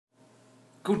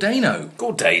Gordano.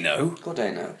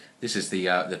 Gordano. This is the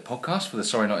podcast for the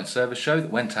Sorry Not in Service show that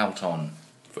went out on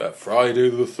Friday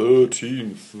the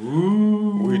 13th.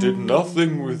 Ooh. We did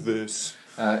nothing with this.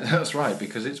 That's right,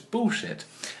 because it's bullshit.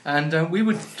 And we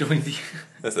were doing the...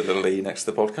 There's a little E next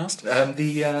to the podcast.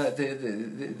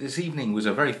 This evening was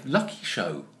a very lucky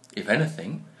show, if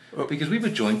anything, because we were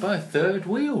joined by a third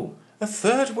wheel. A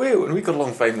third wheel, and we got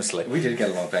along famously. We did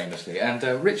get along famously. And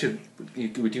Richard,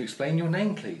 would you explain your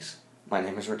name, please? My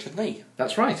name is Richard Lee.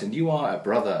 That's right, and you are a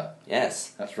brother. Yes.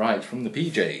 That's right, from the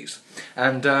PJs.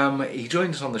 And he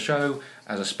joined us on the show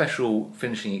as a special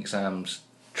finishing exams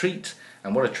treat.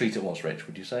 And what a treat it was, Rich,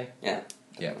 would you say? Yeah.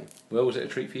 Yeah. Well, was it a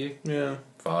treat for you? Yeah.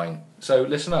 Fine. So,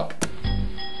 listen up.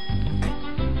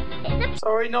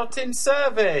 Sorry, not in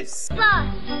service. Bus.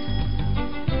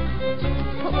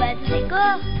 But where does it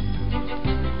go?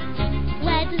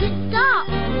 Where does it stop?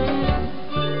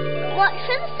 What's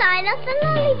the sign of the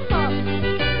lollipop?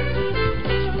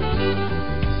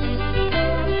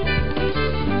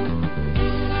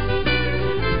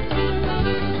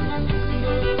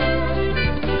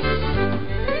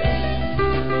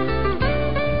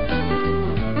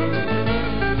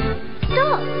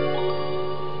 Stop!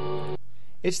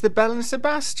 It's the Belle and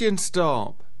Sebastian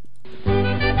stop.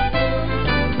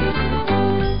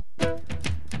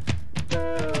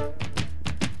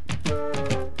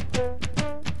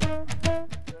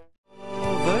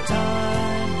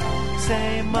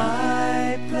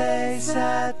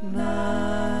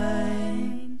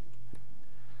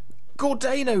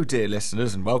 Gordano, dear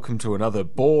listeners, and welcome to another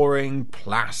boring,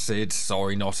 placid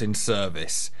Sorry Not in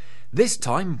Service. This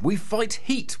time we fight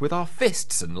heat with our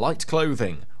fists and light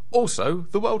clothing. Also,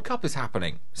 the World Cup is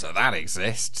happening, so that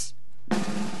exists.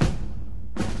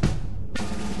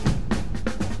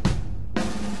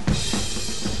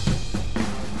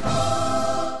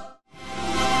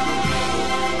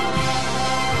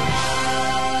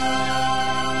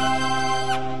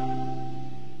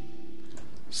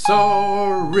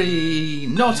 Sorry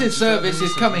Not in Service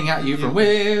is coming at you from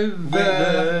Witherscombe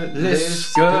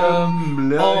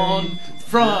on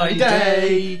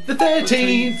Friday, the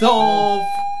 13th of...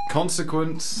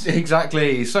 Consequence.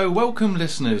 Exactly. So, welcome,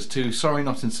 listeners, to Sorry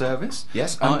Not in Service.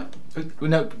 Yes. No,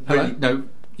 really, no,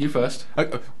 you first.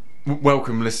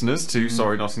 Welcome, listeners, to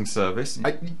Sorry Not in Service.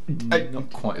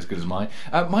 Not quite as good as mine.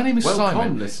 My name is Welcome,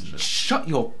 Simon. listeners. Shut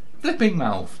your flipping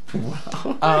mouth.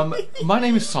 My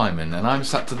name is Simon, and I'm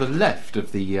sat to the left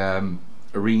of the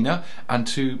arena, and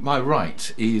to my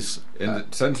right is In the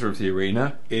centre of the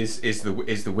arena is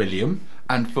the William.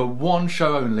 and for one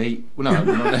show only, well, no,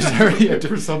 not necessarily a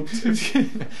different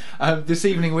this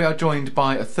evening we are joined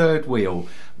by a third wheel.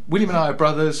 William and I are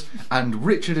brothers, and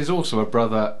Richard is also a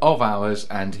brother of ours,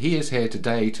 and he is here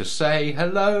today to say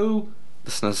hello.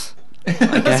 Listeners.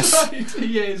 That's right,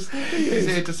 he is. He's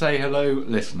here to say hello,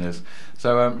 listeners.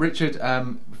 So, Richard,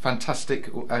 fantastic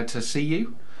to see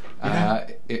you.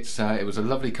 It was a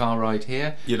lovely car ride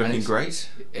here. You're looking And great.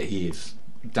 He is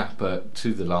dapper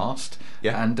to the last.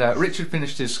 Yeah. And Richard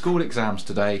finished his school exams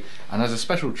today, and as a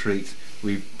special treat,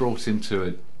 we've brought him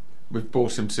to We've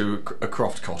brought him to a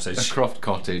Croft cottage. a Croft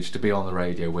cottage to be on the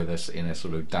radio with us in a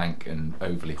sort of dank and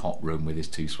overly hot room with his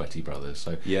two sweaty brothers.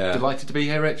 So, Yeah. delighted to be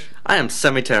here, Rich. I am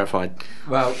semi-terrified.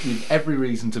 Well, you've every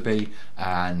reason to be,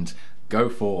 and go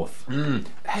forth.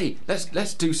 Hey,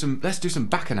 let's do some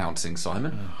back announcing,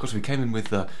 Simon. Of course, we came in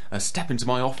with a "Step Into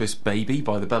My Office, Baby"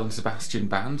 by the Belle and Sebastian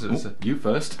band. You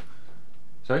first.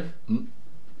 Sorry,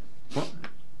 what?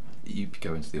 You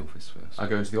go into the office first. I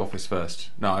go into the office first.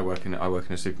 No, I work in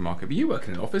a supermarket. But you work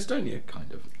in an office, don't you?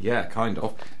 Kind of. Yeah, kind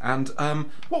of. And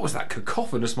what was that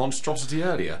cacophonous monstrosity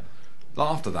earlier?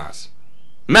 After that,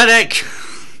 Medic!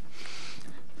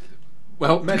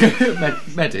 Well, medic.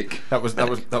 that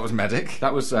was medic.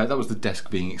 That was the desk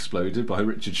being exploded by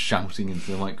Richard shouting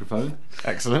into the microphone.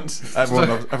 Excellent.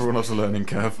 Everyone loves a learning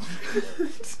curve.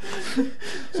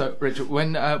 So, Richard,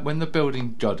 when the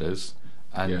building judders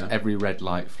and Yeah. every red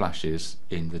light flashes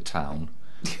in the town,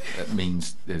 that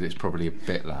means that it's probably a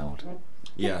bit loud.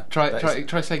 Yeah.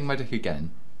 Try saying medic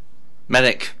again.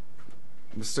 Medic.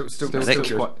 Still Medic.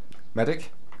 good.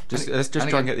 Medic. Let's just and try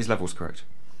again. and get these levels correct.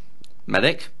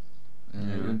 Medic.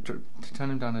 Turn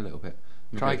him down a little bit.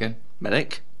 Try Okay. again.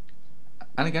 Medic.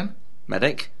 And again.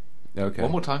 Medic. Okay.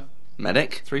 One more time.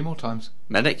 Medic. 3 more times.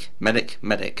 Medic. Medic.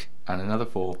 Medic. And another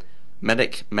 4.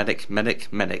 Medic. Medic. Medic.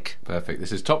 Medic. Perfect.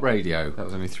 This is Top Radio. That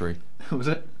was only 3. Was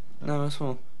it? No, that's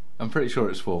all. I'm pretty sure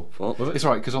it's 4. Four. Was it? It's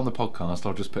all right, because on the podcast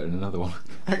I'll just put in another one.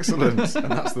 Excellent.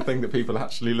 And that's the thing that people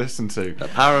actually listen to. The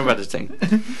power of editing.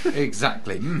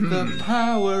 Exactly. The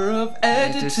power of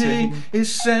editing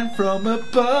is sent from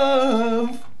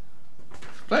above.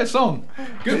 Play a song.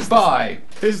 Goodbye.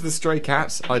 Here's the Stray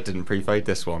Cats. I didn't pre-fade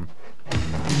this one. I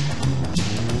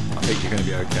think you're going to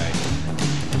be okay.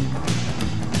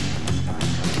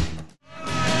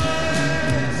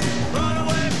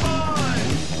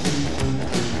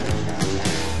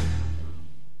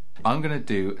 I'm going to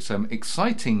do some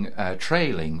exciting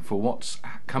trailing for what's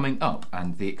coming up,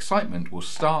 and the excitement will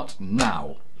start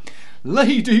now.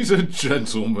 Ladies and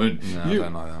gentlemen, No, I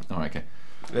don't like that. All right, okay.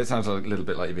 It sounds a little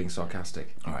bit like you're being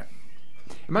sarcastic. All right.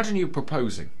 Imagine you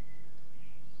proposing.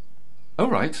 All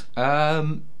right.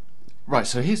 Right.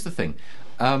 So here's the thing.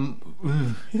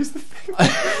 Here's the thing.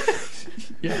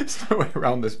 Yeah, there's no way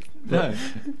around this. No.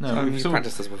 We've We've,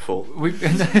 practiced this before.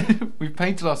 we've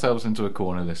painted ourselves into a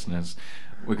corner, listeners.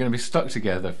 We're going to be stuck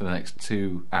together for the next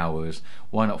 2 hours.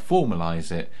 Why not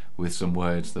formalise it with some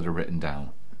words that are written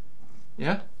down?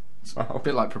 Yeah? A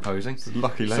bit like proposing.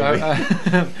 Lucky lady.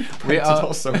 So, we Painted are.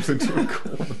 ourselves into a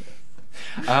corner.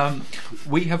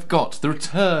 We have got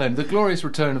the glorious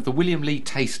return of the William Lee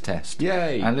Taste Test.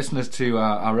 Yay. And listeners to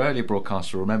our earlier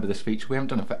broadcast will remember this feature. We haven't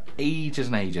done it for ages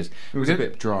and ages. It was a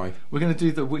bit dry. We're going to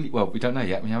do the well, we don't know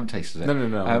yet. We haven't tasted it.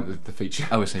 No. The feature.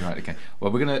 Oh, I see. Right. Okay.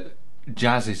 Well, we're going to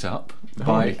jazz it up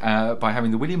by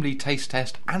having the William Lee Taste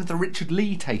Test and the Richard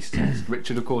Lee Taste Test.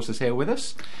 Richard, of course, is here with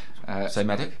us. Say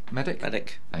medic.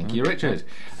 Medic. Thank you, Richard.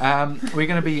 We're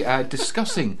going to be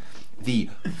discussing the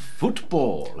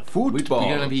football. We're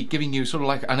going to be giving you sort of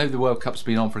like, I know the World Cup's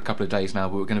been on for a couple of days now,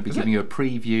 but we're going to be giving you a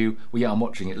preview. Well, yeah, I'm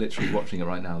watching it, literally watching it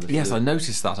right now. Yes, I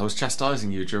noticed that. I was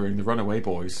chastising you during the Runaway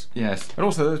Boys. Yes. And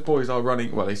also those boys are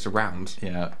running, well, at least around.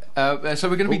 Yeah. So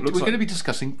we're going to be looks like- be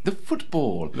discussing the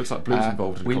football. Looks like Blue's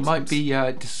involved in We might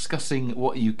consequence. be discussing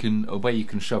where you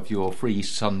can shove your free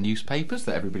Sun newspapers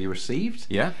that everybody received.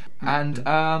 Yeah? And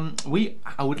I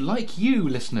would like you,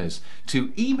 listeners,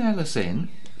 to email us in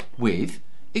with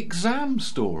exam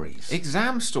stories.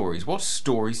 Exam stories. What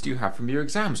stories do you have from your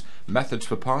exams? Methods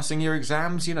for passing your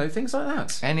exams, things like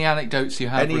that. Any anecdotes you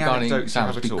have Any regarding anecdotes you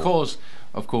exams? have at all. Because,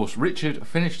 of course, Richard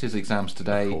finished his exams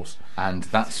today, Of course. and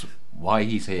that's why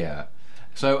he's here.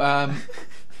 So,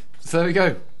 so there we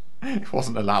go. He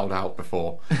wasn't allowed out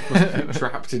before. Was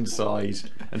trapped inside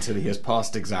until he has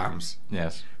passed exams.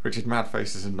 Yes. Richard mad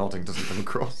faces and nodding doesn't come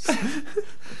across.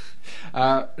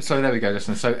 So there we go,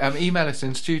 listeners. So email us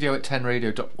in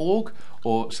studio@10radio.org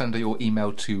or send your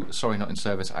email to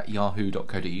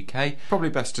sorrynotinservice@yahoo.co.uk. Probably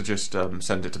best to just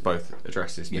send it to both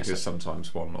addresses Yes, because sir.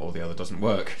 sometimes one or the other doesn't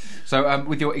work. So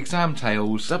with your exam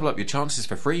tales, Double up your chances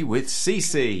for free with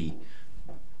CC.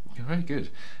 you're very good,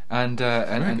 and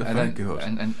Very good.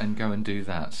 and go and do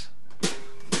that.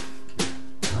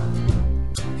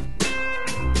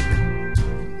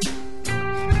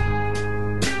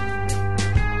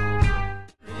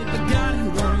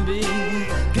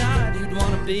 God, who'd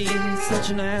wanna be such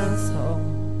an asshole.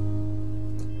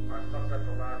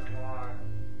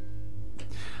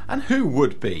 And who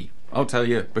would be? I'll tell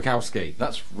you, Bukowski.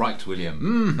 That's right,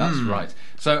 William. That's right.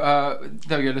 So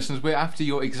there we go, listeners. We're after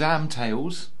your exam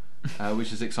tales,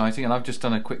 which is exciting. And I've just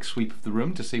done a quick sweep of the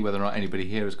room to see whether or not anybody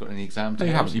here has got any exam No, tales.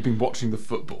 you haven't. You've been watching the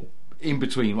football. In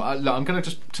between, well, I'm going to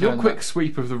just turn Your quick that-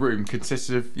 sweep of the room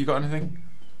consisted of, you got anything?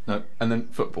 No, And then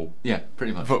football. yeah,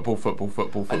 pretty much. Football.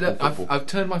 Look, I've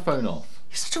turned my phone off.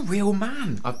 You're such a real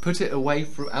man. I've put it away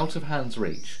from out of hand's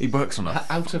reach. He works on a...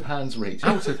 Out of hand's reach.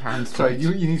 Out of hand's Sorry, reach.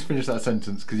 you need to finish that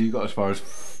sentence because you got as far as.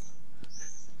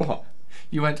 What?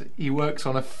 You went. He works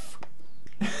on a,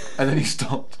 and then he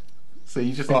stopped. So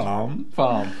you just Farm.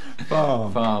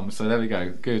 farm. So there we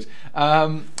go. Good.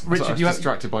 Richard, you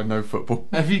distracted by no football.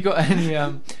 have you got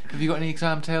any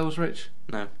exam tales, Rich?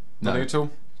 No. Nothing at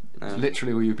all? No.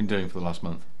 Literally what you've been doing for the last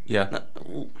month. Yeah.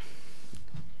 No.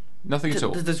 Nothing at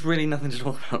all. There's really nothing to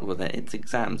talk about with it. It's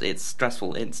exams. It's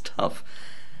stressful. It's tough.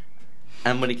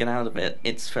 And when you get out of it,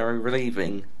 it's very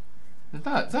relieving.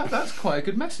 That's quite a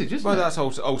good message, isn't Well, it? that's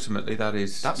ultimately, that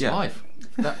is... That's yeah. life.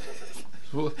 That,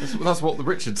 That's what the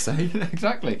Richards say.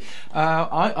 exactly.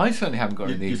 I certainly haven't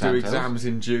got any You exam do tales. exams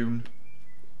in June.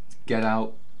 Get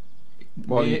out.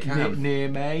 Well, near, you can. near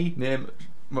May. Near...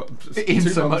 In 2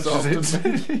 so much months as after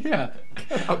it's May. yeah.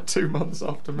 About 2 months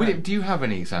after May. William, do you have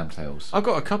any exam tales? I've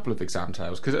got a couple of exam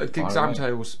tales because exam away.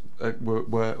 tales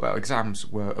exams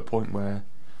were a point where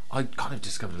I kind of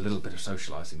discovered a little bit of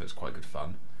socialising that was quite good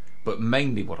fun. But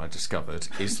mainly what I discovered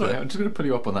is Sorry, that I'm just going to pull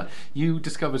you up on that. You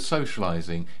discovered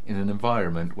socialising in an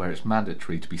environment where it's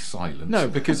mandatory to be silent. no,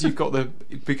 because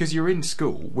because you're in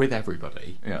school with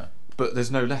everybody, Yeah. but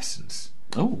there's no lessons,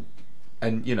 Oh.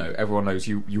 and everyone knows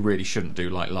you really shouldn't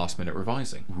do like last minute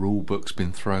revising. Rule book's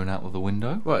been thrown out of the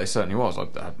window. Well, it certainly was. I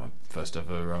had my first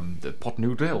ever the pot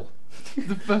noodle.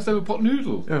 The first ever pot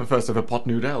noodle. Yeah, the first ever pot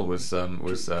noodle was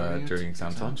during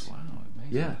exam times. Wow, amazing.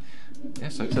 Yeah, Yeah,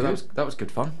 so that was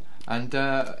good fun. And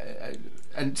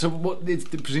so what?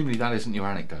 Presumably that isn't your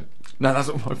anecdote. No, that's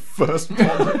not my first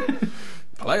one.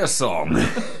 Play a song.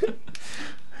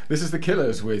 This is the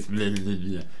Killers with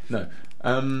no.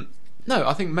 No,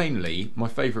 I think mainly my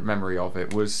favourite memory of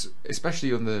it was,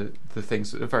 especially on the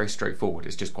things that are very straightforward.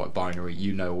 It's just quite binary.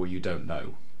 You know or you don't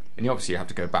know. And obviously you have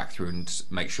to go back through and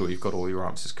make sure you've got all your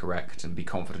answers correct and be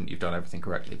confident you've done everything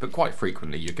correctly. But quite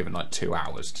frequently you're given like 2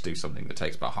 hours to do something that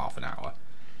takes about half an hour.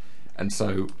 And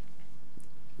so,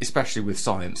 especially with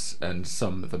science and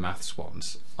some of the maths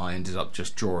ones, I ended up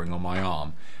just drawing on my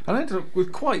arm. And I ended up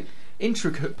with quite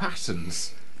intricate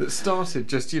patterns that started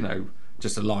just,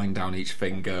 just a line down each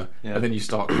finger, and then you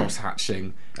start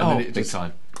cross-hatching, and then it big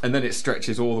time. And then it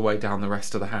stretches all the way down the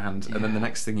rest of the hand, and then the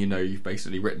next thing you know, you've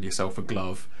basically written yourself a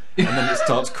glove, and then it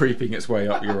starts creeping its way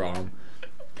up your arm,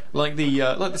 like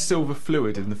the silver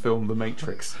fluid in the film The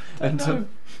Matrix. And I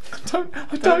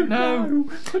don't know.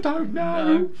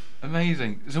 No.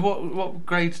 Amazing. So what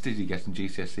grades did you get in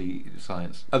GCSE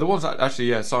science? The ones that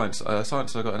actually, science.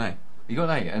 Science, I got an A. You got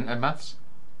an A, and maths?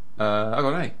 I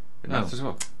got an A in maths as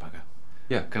well. Bugger.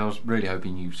 Yeah, because I was really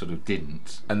hoping you sort of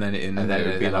didn't. And then it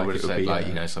would be I like would it have would said, be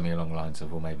like, something along the lines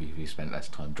of, well, maybe if you spent less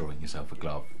time drawing yourself a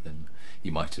glove, then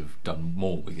you might have done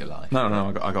more with your life.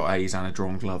 No, I got A's and a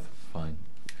drawn glove. Fine.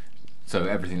 So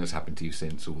everything that's happened to you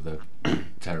since, all the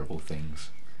terrible things,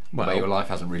 Well, where your life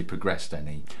hasn't really progressed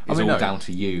any, it's all down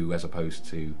to you as opposed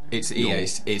to.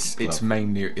 It's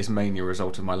mainly a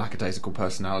result of my lackadaisical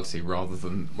personality rather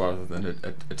than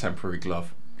a temporary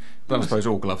glove. But I suppose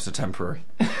all gloves are temporary,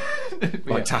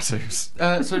 like tattoos.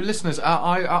 So listeners,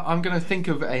 I'm going to think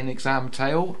of an exam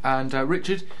tale, and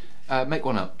Richard, make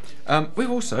one up. We've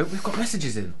got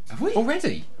messages in. Have we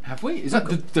already? Have we? Is that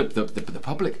the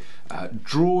public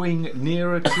drawing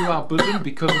nearer to our bosom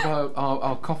because of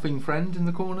our coughing friend in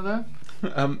the corner there?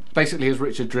 Basically, has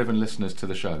Richard driven listeners to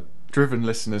the show? Driven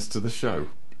listeners to the show.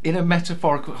 In a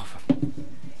metaphorical... for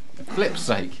flip's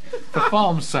sake. For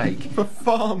farm's sake. For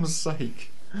farm's sake.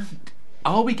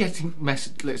 Are we getting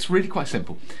It's really quite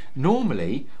simple.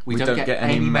 Normally, we don't get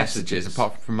any messages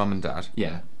apart from Mum and Dad.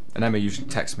 Yeah. And Emma usually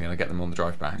texts me and I get them on the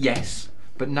drive back. Yes.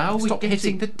 But now Stop we're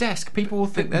hitting the desk. People will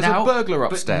think there's a burglar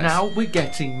upstairs. But now we're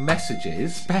getting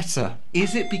messages. Better.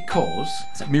 Is it because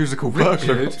it's a musical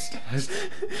burglar Richard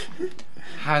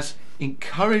has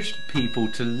encouraged people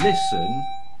to listen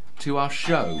to our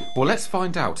show? Well, let's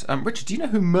find out. Richard, do you know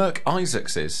who Merc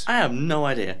Isaacs is? I have no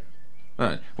idea.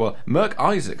 Right. Well, Merc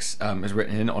Isaacs has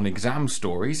written in on exam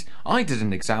stories. I did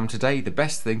an exam today. The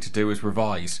best thing to do is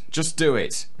revise. Just do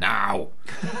it now.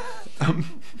 Can't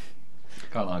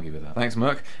argue with that. Thanks,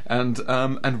 Merc. And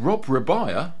Rob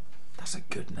Rabia. That's a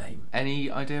good name.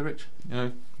 Any idea, Rich?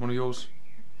 One of yours?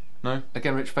 No?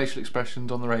 Again, Rich, facial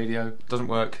expressions on the radio. Doesn't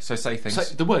work, so say things. So,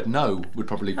 the word no would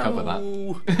probably cover that.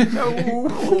 No.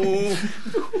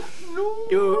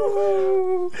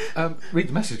 Read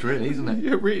the message, really, isn't it?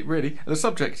 Yeah, really. The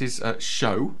subject is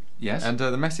show. Yes. And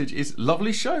the message is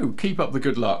lovely show. Keep up the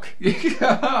good luck.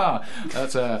 That's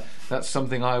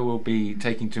something I will be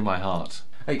taking to my heart.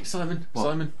 Hey, Simon. What?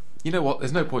 Simon. You know what?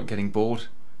 There's no point getting bored.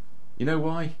 You know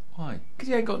why? Why? Because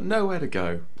you ain't got nowhere to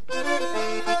go.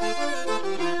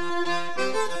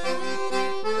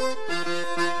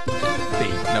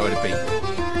 Nowhere to be.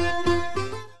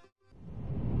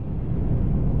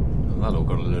 Well, that all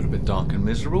got a little bit dark and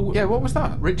miserable. Yeah, what was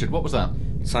that? Richard, what was that?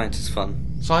 Science is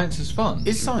fun. Science is fun.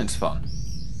 Is science fun?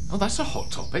 Oh, that's a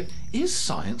hot topic. Is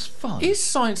science fun? Is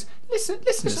science...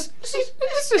 Listeners. Is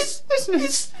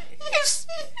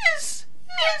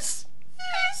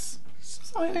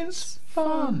science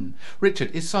fun?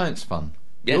 Richard, is science fun?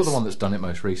 Yes. You're the one that's done it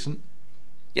most recent.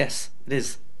 Yes, it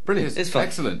is. Brilliant. It's fun.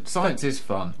 Excellent. Science is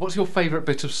fun. What's your favourite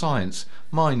bit of science?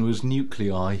 Mine was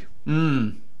nuclei.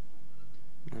 Mine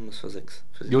was physics.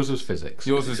 Yours was physics.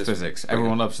 Yours was physics.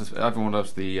 Everyone loves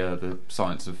the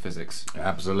science of physics.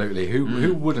 Absolutely.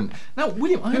 Who wouldn't? Now,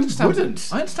 William, I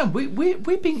understand.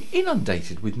 We're being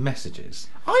inundated with messages.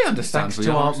 I understand. Thanks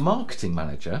to our marketing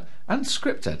manager and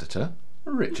script editor,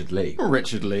 Richard Lee.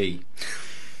 Richard Lee.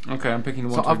 Okay, I'm picking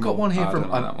one. So I've got one here from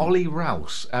Ollie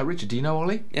Rouse. Richard, do you know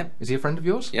Ollie? Yep. Is he a friend of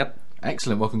yours? Yep.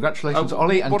 Excellent. Well, congratulations,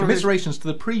 Ollie, and commiserations to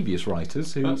the previous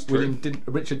writers who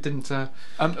Richard didn't.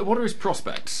 What are his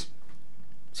prospects?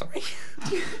 Sorry.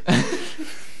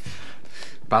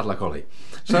 Bad luck, Ollie.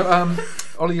 So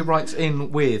Ollie writes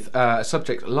in with a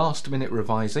subject: last-minute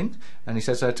revising, and he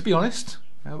says, "To be honest,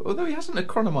 Although he hasn't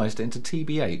acronymised it into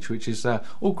TBH, which is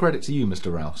all credit to you,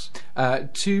 Mr. Rouse.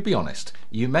 To be honest,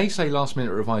 you may say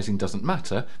last-minute revising doesn't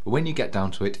matter, but when you get down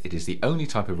to it, it is the only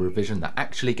type of revision that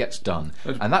actually gets done.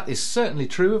 And that is certainly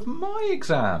true of my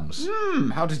exams.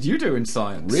 How did you do in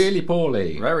science? Really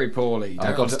poorly. Very poorly.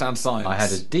 Don't understand science. I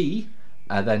had a D.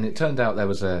 And then it turned out there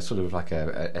was a sort of like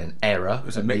an error. It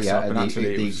was a mix-up, and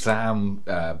actually the exam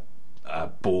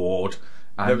board.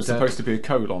 And, there was supposed to be a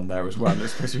colon there as well. There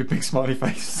was supposed to be a big smiley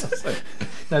face.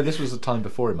 No, this was the time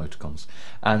before emoticons,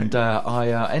 and I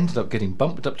ended up getting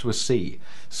bumped up to a C.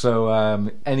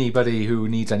 So anybody who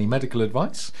needs any medical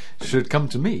advice should come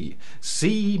to me.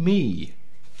 See me.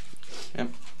 Yep.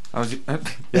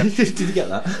 Did you get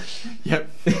that? Yep.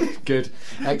 Good.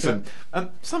 Excellent.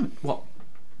 Simon, what?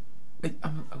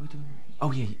 Are we doing?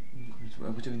 Oh yeah.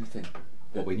 Are we doing the thing?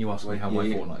 What, when you asked me how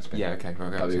my fortnight's been? Yeah. Okay.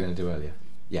 Right. That we were going to do earlier.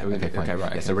 Yeah. Okay. Fine. Okay.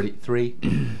 Right. Yeah, so ready? 3,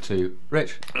 2.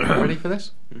 Rich, ready for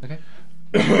this? Okay.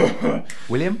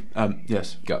 William,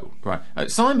 yes. go. Right.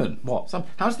 Simon, what?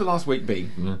 How's the last week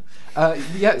been?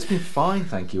 Yeah, it's been fine,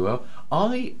 thank you. Well,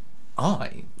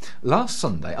 last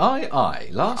Sunday,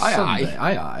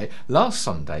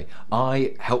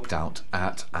 I helped out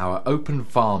at our open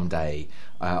farm day.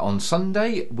 On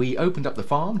Sunday, we opened up the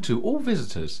farm to all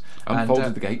visitors.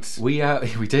 Unfolded the gates. We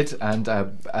did, and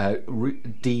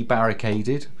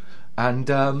debarricaded.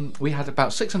 And we had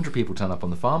about 600 people turn up on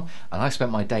the farm, and I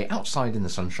spent my day outside in the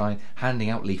sunshine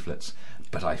handing out leaflets.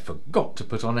 But I forgot to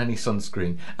put on any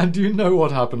sunscreen. And do you know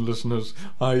what happened, listeners?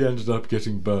 I ended up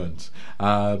getting burns.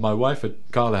 My wife,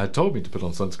 Carla, had told me to put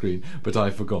on sunscreen, but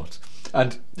I forgot.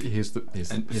 And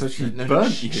so she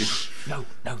burnt you? No,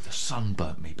 the sun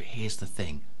burnt me, but here's the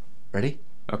thing. Ready?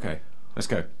 Okay, let's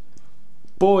go.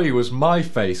 Boy, was my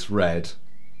face red.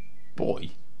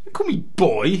 Boy? You call me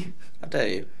boy? How dare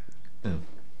you?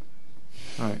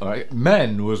 All right.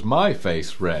 Men was my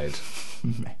face red.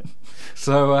 Men.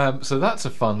 So that's a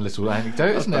fun little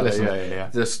anecdote, isn't it? Listen, yeah.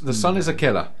 The sun is a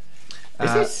killer.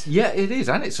 Is it? Yeah, it is,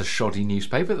 and it's a shoddy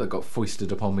newspaper that got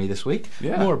foisted upon me this week.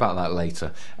 Yeah. More about that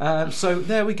later. So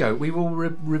there we go. We will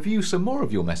review some more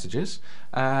of your messages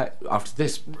after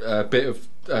this bit of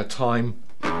time.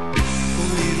 We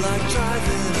like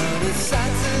driving on a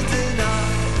Saturday night.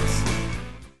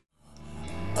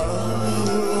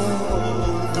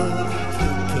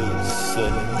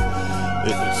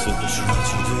 It's a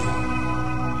tragedy.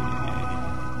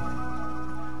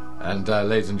 And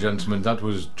ladies and gentlemen, that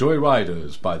was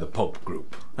Joyriders by the Pulp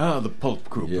Group. Oh, the Pulp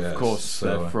Group, Yes, of course. so,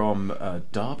 They're from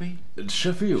Derby?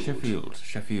 Sheffield.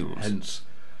 Sheffield. Hence,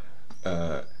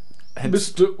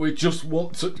 Mister, we just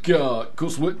want a car,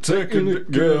 'cause we're taking the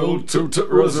girl to the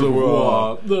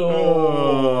reservoir.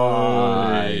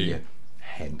 Aye.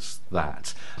 Hence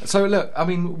that. So look, I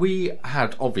mean, we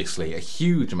had obviously a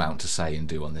huge amount to say and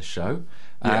do on this show,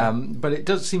 but it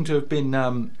does seem to have been,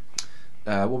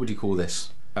 what would you call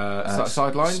this?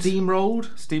 Sidelines? Steamrolled?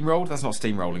 Steamrolled? That's not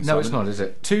steamrolling. No, Simon. it's not, is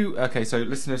it? Okay, so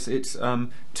listeners, it's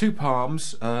two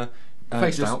palms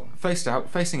Faced out.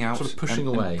 Facing out, Sort of pushing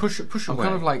and away. Push I'm away.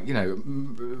 kind of like,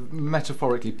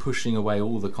 metaphorically pushing away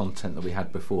all the content that we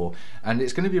had before, and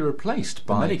it's going to be replaced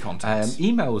by many contents.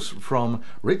 emails from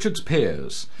Richard's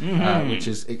Peers, which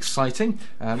is exciting,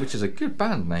 which is a good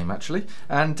band name actually.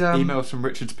 And emails from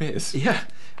Richard's Peers. yeah,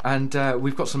 and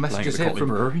we've got some messages Playing here at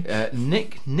the from Cotley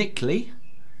Nick Nickley.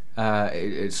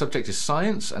 Its subject is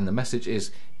science, and the message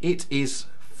is it is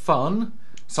fun.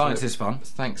 Science is fun.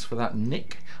 Thanks for that,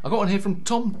 Nick. I got one here from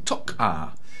Tom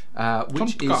Tokar,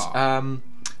 which Tom Tokar. is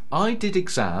I did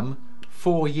exam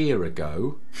 4 year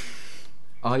ago.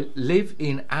 I live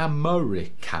in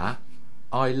America.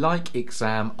 I like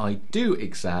exam. I do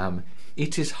exam.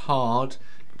 It is hard.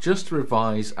 Just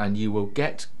revise and you will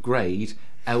get grade,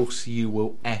 else you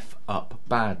will F up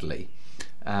badly.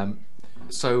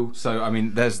 So I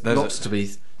mean, there's lots to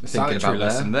be thinking about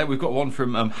lesson there. We've got one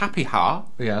from Happy Ha.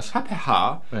 Yes. Happy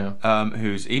Ha, Yeah.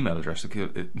 whose email address. No,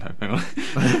 hang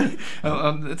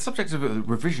on. The subject of a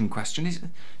revision question is: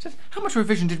 how much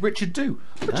revision did Richard do?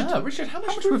 Richard, how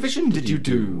much revision did you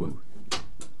do?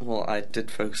 Well, I did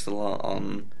focus a lot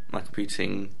on my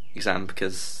computing exam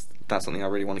because that's something I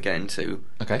really want to get into.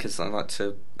 Okay. Because I like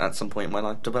to, at some point in my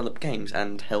life, develop games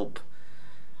and help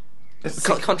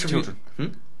Sick contribute.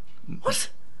 children. What?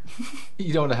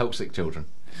 You don't want to help sick children.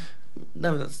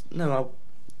 No, I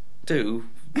do.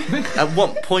 At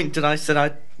what point did I say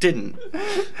I didn't?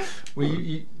 Well,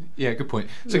 yeah, good point.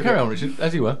 So carry on, Richard,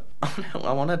 as you were.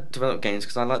 I want to develop games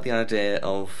because I like the idea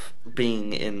of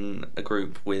being in a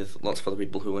group with lots of other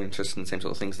people who are interested in the same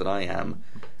sort of things that I am,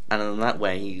 and in that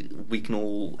way we can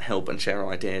all help and share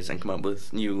our ideas and come up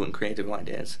with new and creative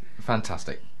ideas.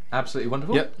 Fantastic. Absolutely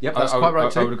wonderful. Yep, That's quite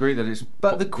right too. I would agree that it's.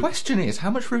 But the question is, how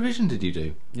much revision did you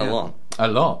do? A lot. A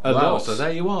lot. A Wow, lot. So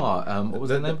there you are. What was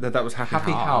the name? That was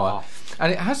Happy Hour.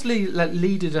 And it has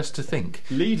leaded us to think.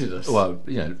 Leaded us. Well,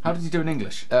 you know, How did you do in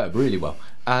English? really well.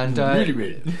 And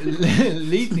Really.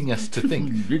 leading us to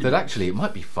think that actually it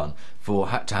might be fun to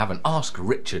have an Ask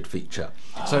Richard feature.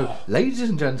 So, ladies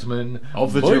and gentlemen,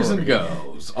 Of the boys jury. and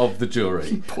girls of the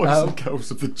jury, Boys and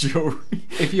girls of the jury.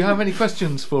 if you have any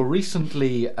questions for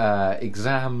recently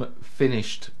exam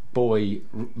finished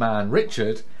man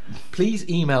Richard, please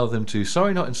email them to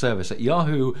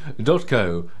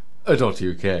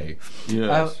sorrynotinservice@yahoo.co.uk.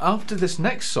 Yes. After this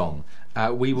next song,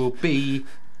 we will be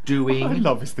doing. What I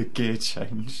love is the gear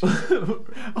change.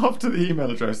 After the email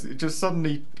address, it just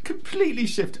suddenly completely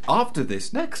shift. After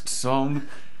this next song.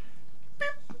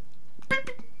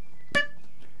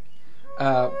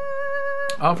 After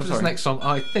this Sorry. next song,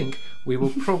 I think we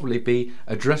will probably be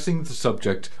addressing the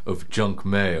subject of junk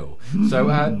mail.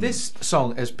 So this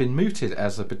song has been mooted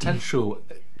as a potential.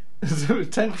 As a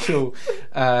potential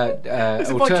it by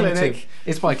alternative. Clinic?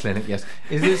 It's by Clinic, yes.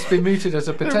 Is this been mooted as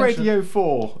a The potential? Radio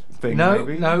 4 thing, No,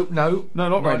 maybe? no. No,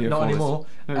 not Radio Not 4. anymore.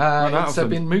 No, run out It's of them.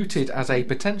 been mooted as a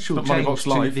potential Not Money change Box to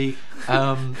Live. the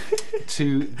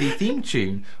to the theme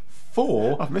tune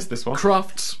for I've missed this one.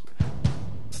 Crufts.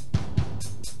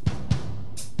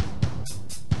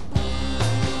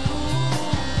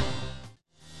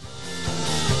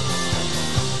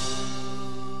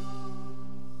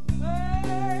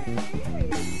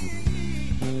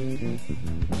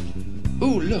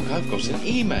 Ooh, look, I've got an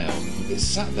email. It's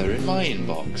sat there in my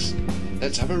inbox.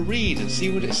 Let's have a read and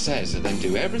see what it says and then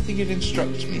do everything it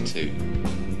instructs me to.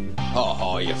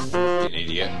 Ha, you f***ing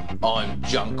idiot. I'm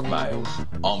junk mail.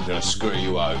 I'm gonna screw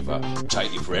you over.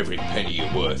 Take you for every penny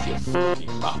you're worth, you f***ing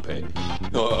muppet.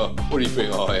 What do you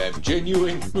think I am,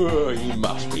 genuine? You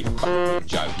must be f***ing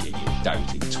joking, you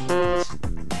doty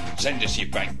twat. Send us your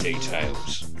bank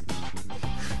details.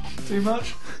 Too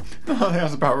much? I think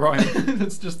that's about right.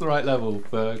 That's just the right level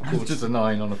for quarter to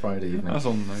 9 on a Friday evening. That's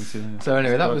on those, yeah. So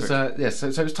anyway, that was Perfect. yes. So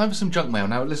it's time for some junk mail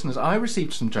now, listeners. I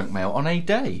received some junk mail on a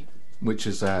day, which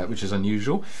is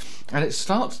unusual, and it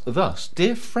starts thus: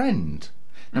 Dear friend.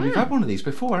 Now we've had one of these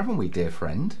before, haven't we? Dear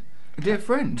friend. Dear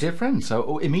friend. Dear friend.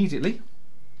 So immediately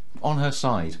on her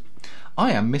side,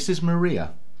 I am Mrs.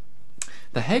 Maria,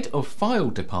 the head of file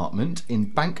department in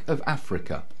Bank of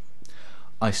Africa.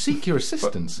 I seek your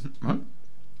assistance.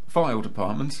 File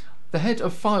department. The head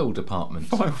of file department.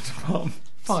 File department.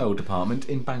 File department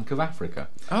in Bank of Africa.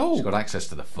 Oh. She's got access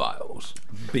to the files.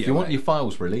 If you BOA. want your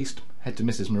files released, head to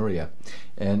Mrs. Maria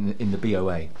in the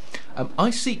BOA.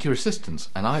 I seek your assistance,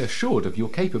 and I assured of your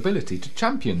capability to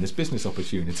champion this business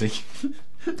opportunity.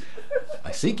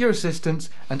 I seek your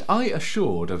assistance, and I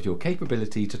assured of your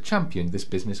capability to champion this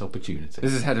business opportunity.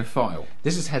 This is head of file.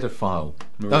 This is head of file.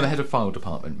 Maria. No, the head of file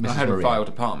department, Mrs. The head Maria. of file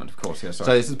department, of course, yes. So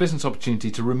this is a business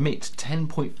opportunity to remit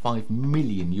 $10.5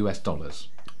 million US.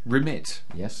 Remit.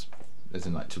 Yes, as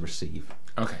in like to receive.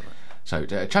 Okay, right. So,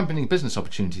 championing business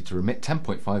opportunity to remit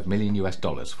 $10.5 million US,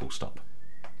 full stop,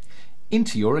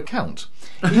 into your account.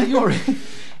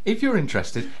 If you're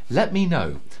interested, let me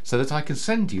know so that I can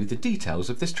send you the details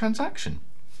of this transaction.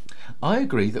 I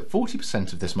agree that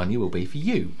 40% of this money will be for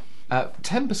you.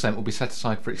 10% will be set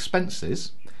aside for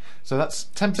expenses. So that's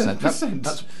 10%. 10%?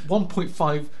 That's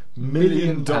 $1.5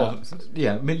 million.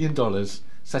 Yeah, $1 million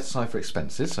set aside for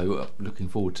expenses. So looking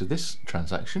forward to this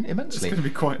transaction It's immensely. going to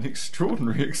be quite an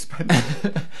extraordinary expense.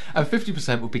 And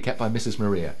 50% will be kept by Mrs.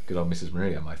 Maria. Good old Mrs.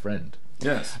 Maria, my friend.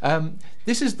 Yes.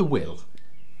 This is the will.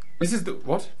 This is the...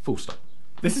 What? Full stop.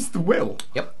 This is the will.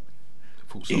 Yep.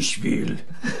 Full stop. Ich will.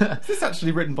 Is this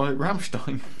actually written by Rammstein?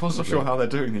 I'm not Possibly. sure how they're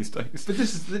doing these days. But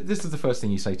this is the first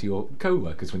thing you say to your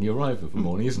co-workers when you arrive of a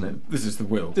morning, isn't it? This is the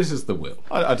will. This is the will.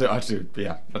 I do,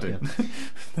 yeah, I do. Yeah.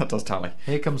 That does tally.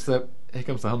 Here comes the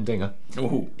humdinger.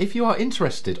 Oh. If you are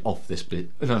interested off this bit,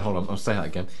 no, hold on, I'll say that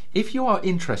again. If you are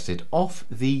interested off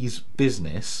these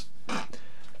business,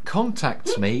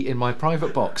 contact me in my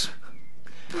private box.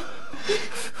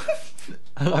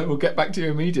 And I will get back to you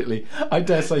immediately. I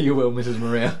dare say you will, Mrs.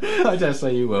 Maria. I dare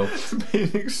say you will. Be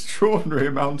an extraordinary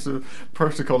amount of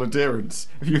protocol adherence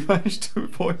if you manage to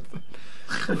avoid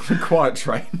the quiet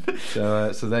train.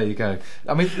 So there you go.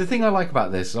 I mean, the thing I like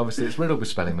about this, obviously, it's riddled with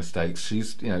spelling mistakes.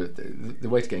 She's, the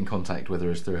way to get in contact with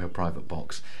her is through her private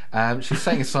box. She's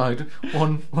setting aside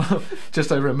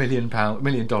just over $1 million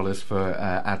for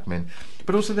admin.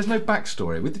 But also, there's no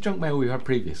backstory. With the junk mail we've had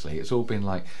previously, it's all been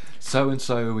like, so and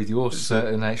so with your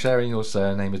surname, sharing your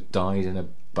surname, has died in a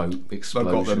boat They've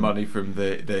explosion. got the money from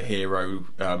the hero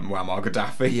Muammar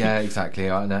Gaddafi. Yeah, exactly,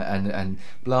 and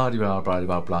blah blah blah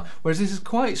blah blah. Whereas this is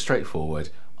quite straightforward.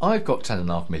 I've got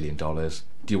 $10.5 million.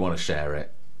 Do you want to share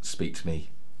it? Speak to me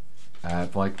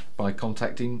by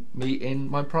contacting me in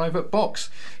my private box.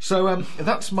 So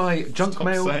that's my junk Stop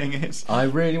mail. saying it. I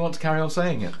really want to carry on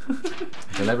saying it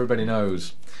until everybody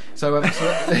knows. So,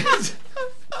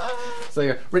 so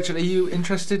yeah, Richard, are you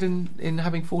interested in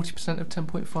having 40% of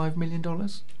 $10.5 million?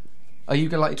 Are you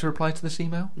likely to reply to this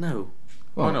email? No.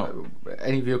 Well, Why not?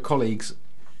 Any of your colleagues,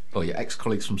 or your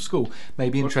ex-colleagues from school, may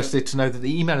be interested to know that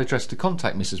the email address to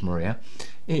contact Mrs. Maria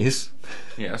is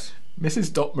Yes.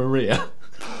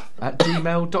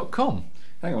 mrs.maria@gmail.com.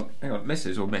 Hang on.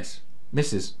 Mrs. or Miss?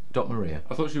 Mrs.Maria.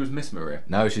 I thought she was Miss Maria.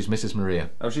 No, she's Mrs. Maria.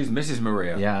 Oh, she's Mrs.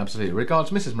 Maria. Yeah, absolutely. Regards,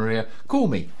 Mrs. Maria. Call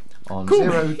me on Call me.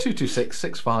 0226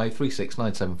 6536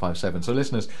 9757. So,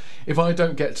 listeners, if I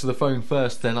don't get to the phone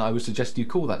first, then I would suggest you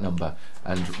call that number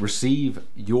and receive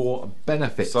your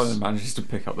benefits. Simon manages to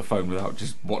pick up the phone without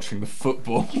just watching the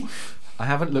football. I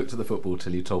haven't looked at the football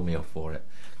till you told me off for it,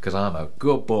 because I'm a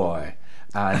good boy.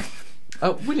 And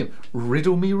William,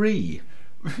 riddle me ree.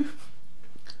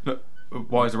 Look,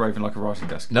 why is a raven like a writing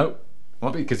desk? No,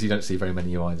 what? Because you don't see very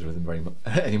many of either of them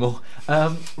anymore.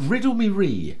 Riddle me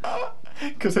ree.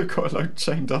 Because they've got a load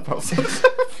chained up outside.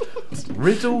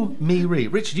 Riddle me ree.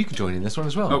 Richard, you can join in this one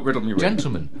as well. Oh, riddle me ree.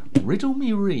 Gentlemen, riddle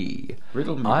me ree.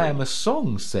 Riddle me I ree. am a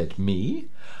song, said me.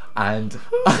 And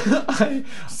I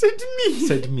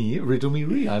said me, riddle me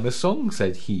ree. I'm a song,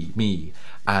 said he, me.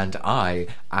 And I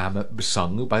am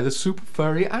sung by the super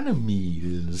furry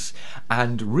animals.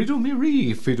 And riddle me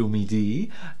ree, fiddle me dee.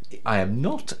 I am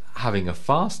not having a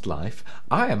fast life.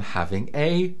 I am having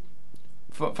a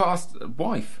Fast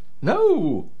wife.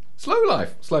 no slow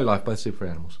life. Slow life by the super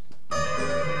animals.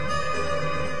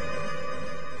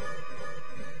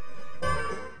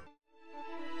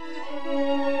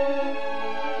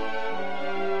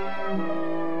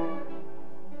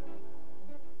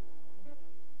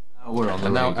 We're on the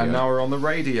And radio. now we're on the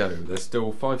radio. There's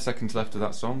still 5 seconds left of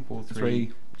that song. 4,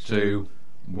 3, 2,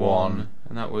 1.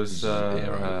 And that was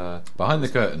Zero. Behind the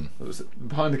curtain. that was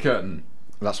behind the curtain.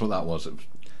 That's what that was. Oh,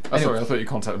 Anyway. sorry, I thought you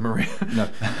contacted Maria. No.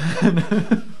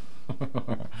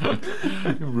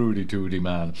 Rudy Toody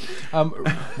man.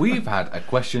 We've had a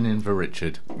question in for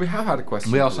Richard. We have had a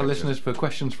question. We asked for our Richard. listeners for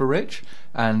questions for Rich,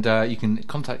 and you can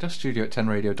contact us,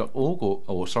 studio@10radio.org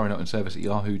or sorry not in service at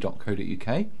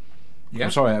yahoo.co.uk. Yeah.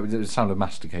 I'm sorry, it sounded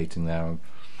masticating there.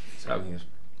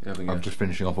 Having I'm just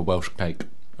finishing off a Welsh cake.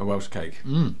 a Welsh cake.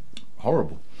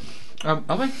 Horrible. Are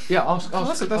they? Yeah, ask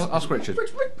that's- Richard.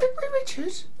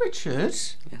 Richard,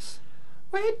 Yes.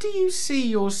 where do you see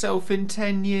yourself in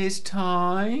 10 years'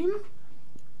 time?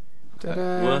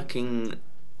 Working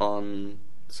on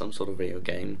some sort of video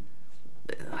game.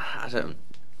 I don't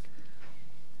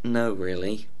know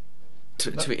really.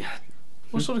 To be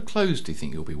What sort of clothes do you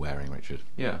think you'll be wearing, Richard?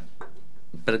 Yeah.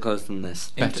 better clothes than this.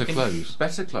 Better clothes.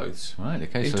 Better clothes. Right,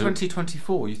 okay, In so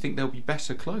 2024, you think there'll be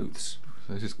better clothes?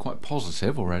 this is quite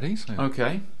positive already. So,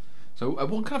 Okay. so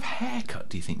what kind of haircut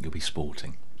do you think you'll be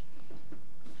sporting?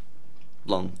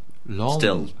 Long. Long.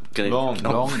 Still gonna Long.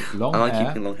 Long I like hair.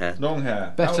 keeping long hair. Long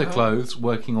hair. Better How- clothes,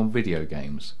 working on video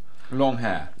games. Long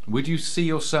hair. Would you see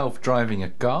yourself driving a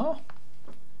car?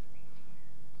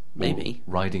 Maybe.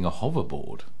 Or riding a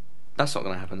hoverboard? That's not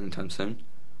going to happen anytime soon.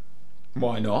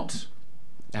 Why not?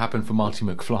 It happened for Marty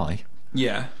McFly.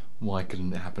 Yeah. Why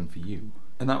couldn't it happen for you?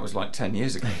 And that was like 10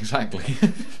 years ago. Exactly.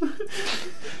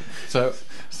 so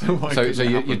why so couldn't it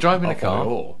you're happen driving a halfway car.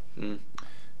 or? Mm.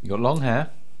 You got long hair.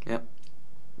 Yep.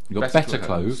 You got Better better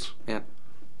clothes. Yep.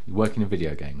 You're working in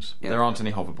video games. Yep. There aren't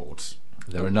any hoverboards.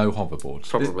 There are no hoverboards.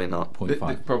 Probably not. Point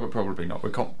five. Probably not.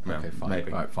 We can't. Yeah, Okay, fine.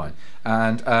 Maybe. Right, fine.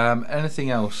 And anything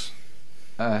else?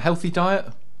 Healthy diet.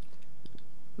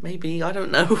 Maybe, I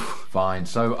don't know. Fine.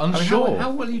 So I mean, unsure.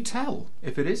 how will you tell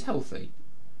if it is healthy?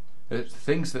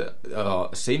 Things that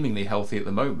are seemingly healthy at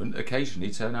the moment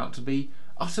occasionally turn out to be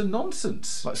utter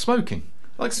nonsense. Like smoking.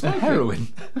 Like smoking. heroin.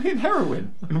 and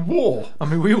heroin. And war. I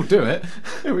mean, we all do it.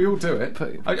 Yeah, we all do it.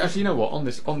 But- Actually, you know what?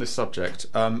 On this subject,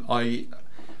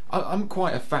 I'm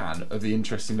quite a fan of the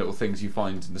interesting little things you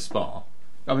find in the spa.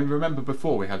 I mean, remember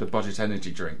before we had a budget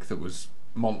energy drink that was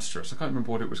monstrous. I can't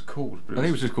remember what it was called. But I think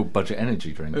it was just called budget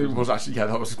energy drink. It wasn't was actually, yeah,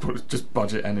 that was just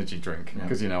budget energy drink Yeah.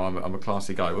 because you know I'm a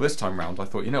classy guy. Well, this time round I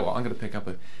thought, you know what, I'm going to pick up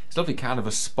it's a lovely can of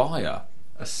Aspire.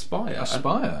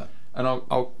 Aspire. And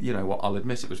I'll you know what, I'll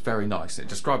admit it was very nice. It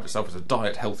described itself as a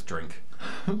diet health drink.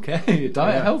 Okay, a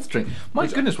diet Yeah. health drink. My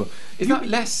Which- goodness, well, Is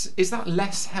that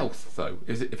less health though?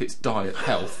 Is it if it's diet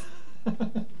health?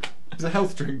 Is a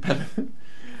health drink better?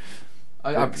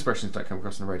 Expressions don't come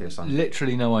across on a radio sign.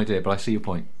 Literally no idea, but I see your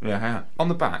point. Yeah, hang on. On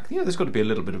the back, there's got to be a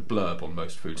little bit of blurb on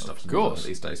most foodstuffs. Of course.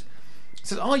 These days. It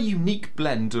says, our unique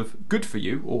blend of good for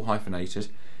you, all hyphenated,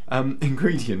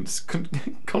 ingredients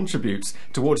contributes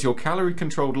towards your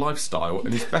calorie-controlled lifestyle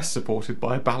and is best supported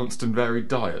by a balanced and varied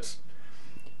diet.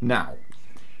 Now,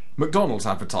 McDonald's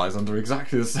advertise under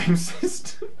exactly the same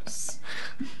systems.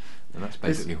 And that's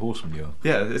basically horse manure.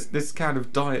 Yeah, this kind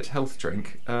of diet health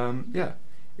drink,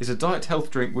 is a diet health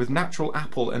drink with natural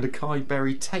apple and acai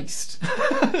berry taste.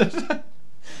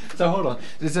 So hold on,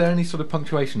 is there any sort of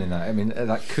punctuation in that? I mean,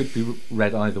 that could be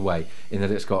read either way, in that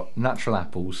it's got natural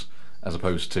apples as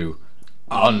opposed to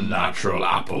unnatural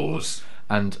apples,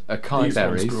 and acai These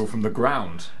berries. ones grow from the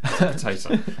ground. It's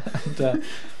a potato.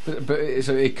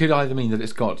 So it could either mean that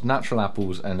it's got natural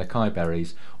apples and acai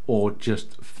berries, or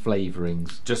just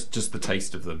flavourings. just the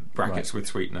taste of them. Brackets with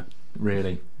sweetener.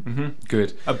 Really? Mm-hmm.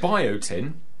 Good. A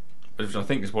biotin, which I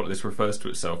think is what this refers to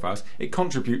itself as, it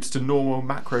contributes to normal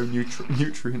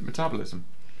macronutrient metabolism.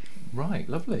 Right,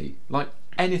 lovely. Like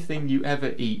anything you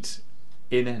ever eat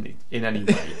in any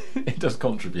way. It does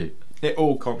contribute. It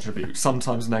all contributes,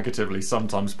 sometimes negatively,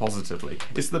 sometimes positively.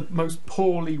 It's the most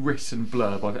poorly written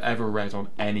blurb I've ever read on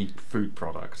any food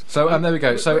product. So there we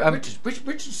go. So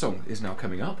Richard's song is now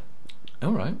coming up.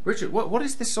 all right. Richard, what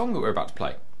is this song that we're about to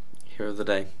play? Hero of the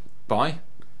Day, By?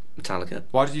 Metallica,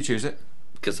 Why did you choose it?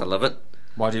 because I love it.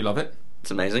 Why do you love it?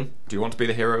 It's amazing. Do you want to be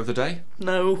the hero of the day?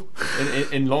 No,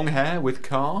 In long hair, with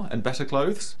car, and better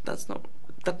clothes? that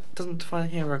doesn't define a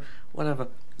hero. Whatever.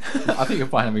 I think you'll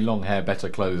find having long hair, better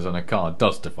clothes on a car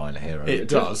does define a hero. It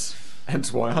does.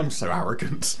 Hence why I'm so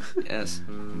arrogant. Yes.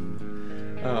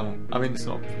 Oh, I mean, it's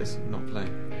not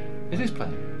playing. It is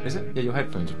playing. Is it? Yeah, your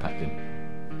headphones are packed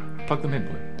in. Plug them in,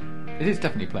 boy. It is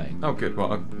definitely playing. Oh, good.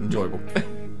 Well, enjoyable.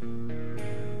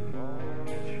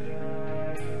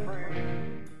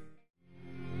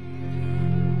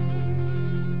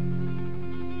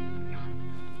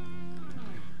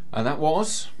 And that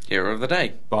was Hero of the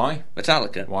Day, by.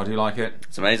 Metallica. Why do you like it?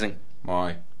 It's amazing.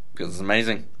 Why? Because it's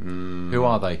amazing. Who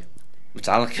are they?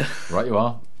 Metallica. Right, you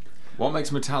are. What makes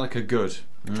Metallica good?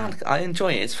 Metallica. I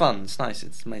enjoy it. It's fun. It's nice.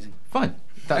 It's amazing. Fine.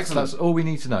 That's Excellent. all we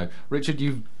need to know. Richard,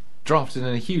 you've drafted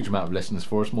in a huge amount of listeners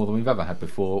for us, more than we've ever had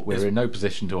before. We're Yes. in no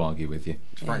position to argue with you.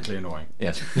 It's frankly annoying.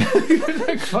 Yes.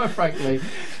 Quite frankly.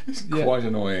 It's Yeah. quite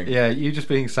annoying. Yeah, you just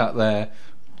being sat there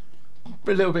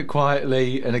a little bit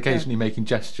quietly and occasionally making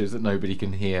gestures that nobody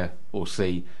can hear or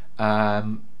see.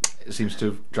 It seems to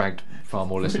have dragged far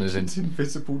more listeners in. Richard's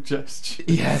invisible gesture.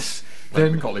 Yes.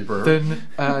 Like the Collie Brewery.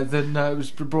 Then it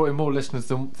was brought in more listeners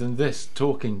than this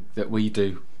talking that we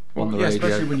do on the radio.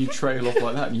 especially when you trail off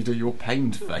like that and you do your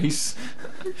pained face.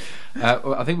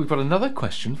 Well, I think we've got another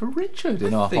question for Richard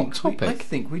in our hot topic. I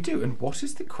think we do. And what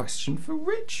is the question for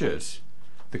Richard?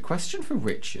 The question for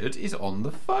Richard is on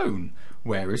the phone.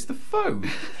 Where is the phone?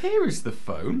 Here is the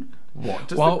phone. What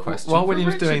does the question while for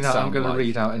William's Richard doing that, I'm sound going to like?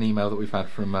 read out an email that we've had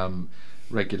from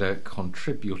regular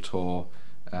contributor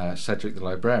Cedric the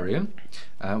librarian.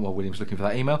 While William's looking for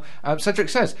that email, Cedric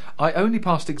says, "I only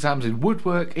passed exams in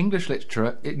woodwork, English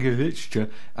literature,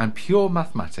 and pure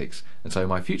mathematics, and so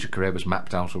my future career was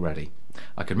mapped out already.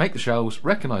 I could make the shelves,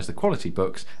 recognise the quality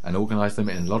books, and organise them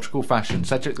in a logical fashion."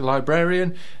 Cedric the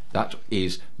librarian, that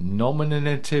is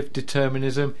nominative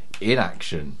determinism in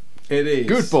action. It is.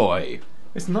 Good boy.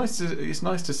 It's nice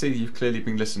to see that you've clearly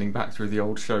been listening back through the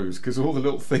old shows, because all the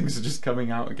little things are just coming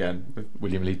out again.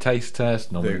 William Lee taste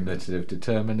test, nominative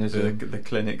determinism. The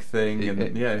clinic thing, and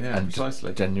and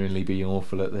precisely. Genuinely being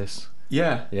awful at this.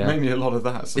 Yeah, Yeah. mainly a lot of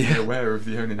that, so Yeah. be aware of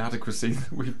the own inadequacy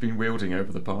that we've been wielding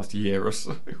over the past year or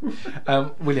so.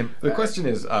 William, The question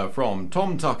is from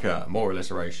Tom Tucker, more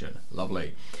alliteration,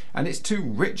 lovely. And it's to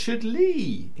Richard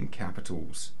Lee, in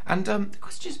capitals. And the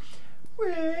question is,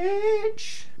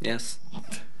 Rich, Yes.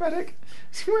 Reddick,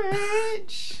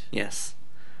 Rich, Yes.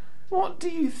 what do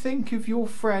you think of your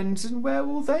friends and where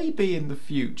will they be in the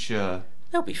future?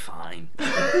 They'll be fine.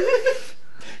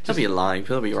 They'll be alive.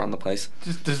 They'll be around the place.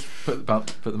 just put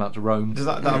them out to Rome. Does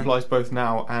that applies both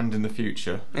now and in the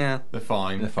future? Yeah. They're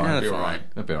fine. They're fine. Yeah, They'll be they're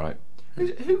alright. They'll be all right.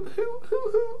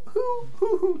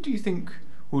 Who do you think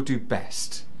will do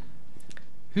best?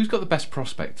 Who's got the best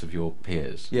prospects of your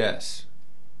peers? Yes.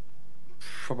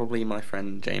 Probably my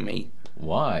friend Jamie,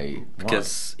 Why?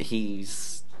 because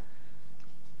he's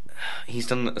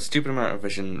done a stupid amount of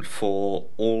revision for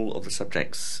all of the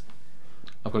subjects.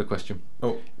 I've got a question.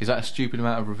 Oh, Is that a stupid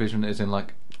amount of revision, as in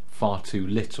like far too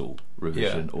little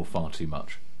revision, Yeah. or far too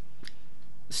much?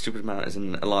 A stupid amount is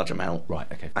in a large amount.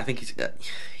 Right. Okay. I think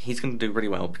he's going to do really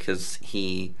well because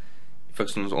he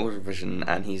focused on all the revision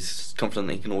and he's confident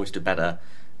that he can always do better.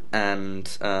 and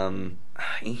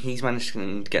he's managed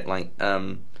to get like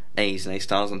A's and A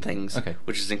stars and things, Okay.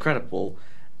 which is incredible.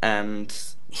 And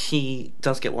he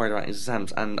does get worried about his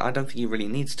exams, and I don't think he really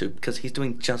needs to, because he's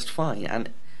doing just fine. And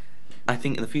I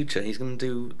think in the future he's going to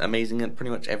do amazing at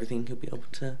pretty much everything he'll be able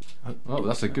to. Well,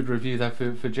 that's a good review there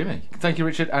for Jimmy. Thank you,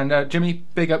 Richard. And Jimmy,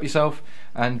 big up yourself.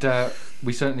 And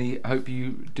we certainly hope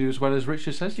you do as well as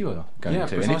Richard says you are going Yeah,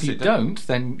 to. And if precisely. you don't,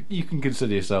 then you can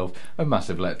consider yourself a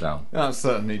massive letdown. That's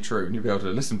certainly true, and you'll be able to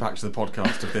listen back to the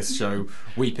podcast of this show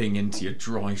weeping into your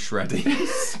dry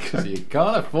shreddies. Because you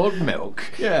can't afford milk.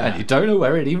 Yeah. And you don't know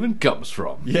where it even comes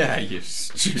from. Yeah, you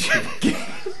stupid.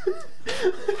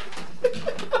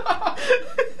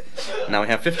 Now we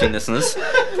have 15 listeners.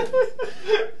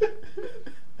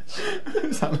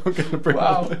 Is that not going to bring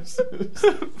Wow. up this?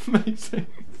 Amazing.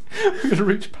 We're going to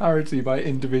reach parity by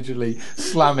individually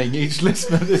slamming each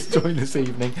listener that's joined this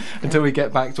evening until we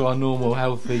get back to our normal,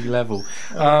 healthy level.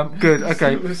 Good.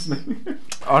 Okay.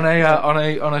 On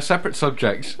a separate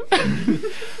subject,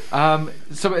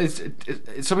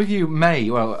 some of you may,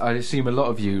 well, I assume a lot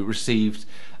of you received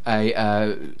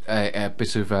a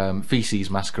bit of feces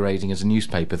masquerading as a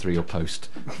newspaper through your post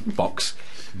box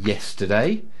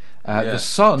yesterday. The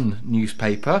Sun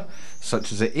newspaper,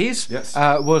 such as it is, Yes.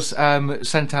 was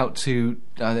sent out to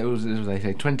they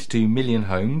say 22 million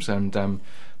homes, and for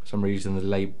some reason the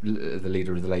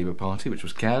leader of the Labour Party, which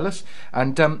was careless,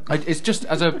 and it's just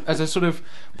as a sort of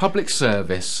public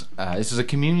service. This is a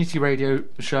community radio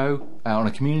show on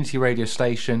a community radio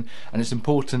station, and it's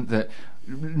important that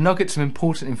nuggets of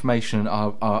important information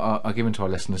are given to our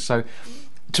listeners. So,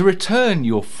 to return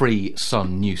your free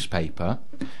Sun newspaper,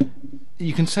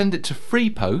 you can send it to Free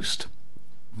Post,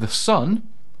 The Sun,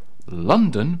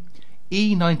 London,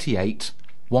 E98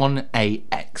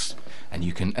 1AX, and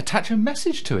you can attach a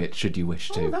message to it should you wish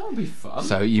to. Oh, that would be fun.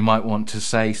 So you might want to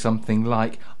say something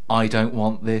like, "I don't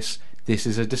want this. This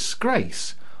is a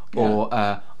disgrace," or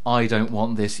 "I don't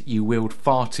want this. You wield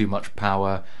far too much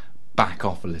power. Back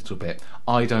off a little bit.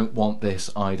 I don't want this.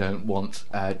 I don't want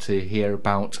to hear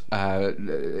about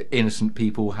innocent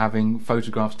people having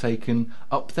photographs taken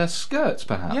up their skirts,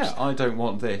 perhaps." Yeah, I don't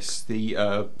want this.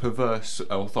 The perverse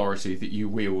authority that you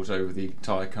wield over the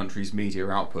entire country's media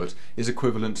output is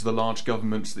equivalent to the large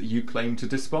governments that you claim to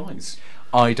despise.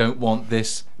 I don't want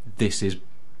this. This is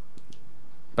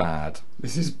bad.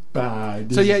 This is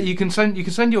bad. So yeah, you can send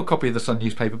your copy of the Sun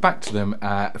newspaper back to them.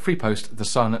 Free Post, The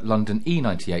Sun, London,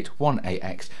 E98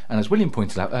 1AX. And as William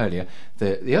pointed out earlier,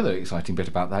 the other exciting bit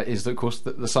about that is that, of course,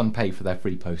 the Sun pay for their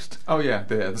Free Post. Oh yeah,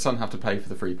 the Sun have to pay for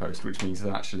the Free Post, which means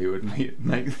that actually it would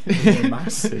make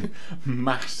a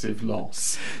massive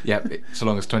loss. Yeah, so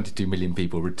long as 22 million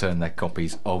people return their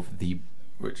copies of the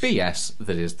BS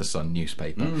that is the Sun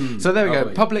newspaper. So there we go.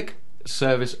 lovely. Public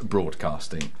service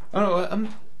broadcasting. Oh,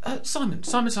 Simon.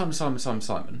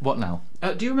 What now?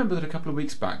 Do you remember that a couple of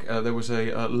weeks back there was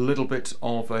a little bit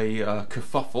of a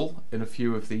kerfuffle in a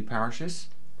few of the parishes,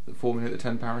 forming the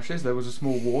 10 parishes? There was a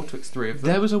small war twixt 3 of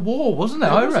them. There was a war, wasn't there?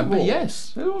 There I was a remember. war.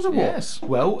 Yes, There was a war. Yes.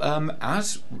 Well,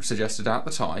 as suggested at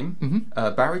the time,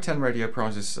 Barry 10 Radio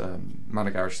Prizes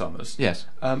Manor Garage Summers Yes.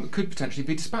 could potentially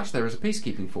be dispatched there as a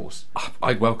peacekeeping force.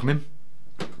 I'd welcome him.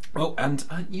 Well, and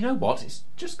you know what? It's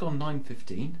just gone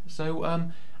 9:15,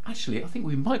 so actually I think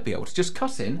we might be able to just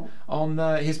cut in on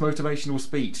his motivational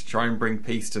speech to try and bring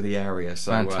peace to the area.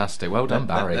 So Fantastic. Well done,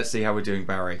 Barry. Let's see how we're doing,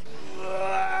 Barry.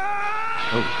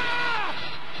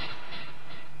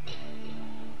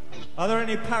 Are there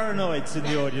any paranoids in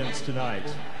the audience tonight?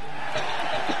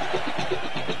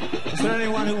 Is there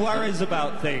anyone who worries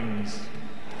about things?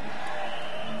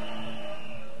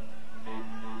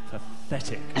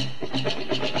 Pathetic.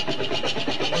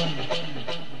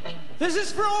 This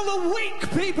is for all the weak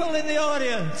people in the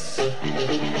audience.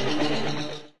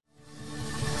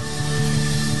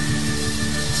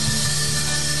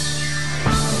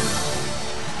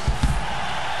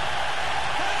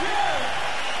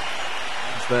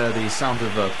 There, the sound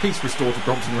of peace restored to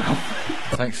Brompton Ralph.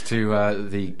 Thanks to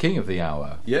the king of the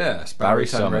hour. Yes, Barry Barry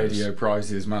 10 Summers. Radio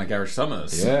Prizes Manor Garage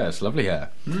Summers. Yes, lovely hair.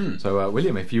 So,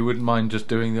 William, if you wouldn't mind just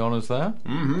doing the honours there.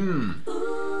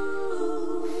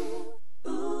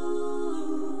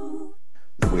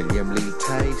 William Lee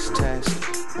taste test,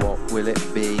 what will it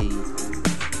be?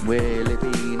 Will it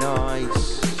be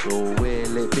nice or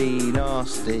will it be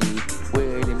nasty?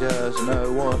 William doesn't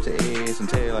know what it is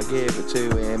until I give it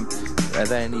to him, and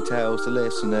then he tells the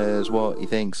listeners what he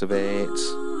thinks of it.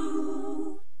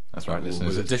 That's right, There's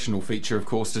listeners. an additional feature, of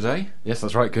course, today. Yes,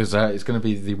 that's right, because it's going to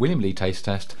be the William Lee taste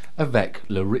test avec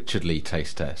le Richard Lee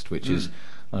taste test, which is,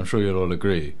 I'm sure you'll all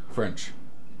agree, French.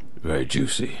 very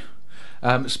juicy.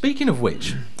 Speaking of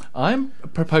which, I'm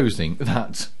proposing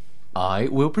that I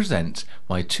will present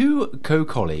my two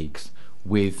co-colleagues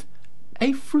with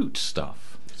a fruit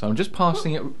stuff. So I'm just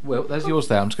passing it. Well, there's yours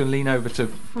there. I'm just going to lean over to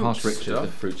pass Richard the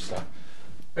fruit stuff.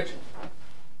 Richard.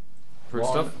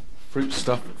 Fruit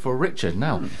stuff for Richard.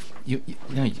 Now, yeah,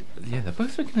 they're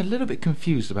both looking a little bit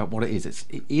confused about what it is.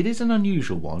 It is an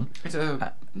unusual one,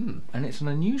 and it's an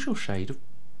unusual shade of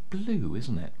blue,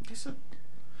 isn't it? I've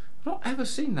not ever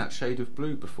seen that shade of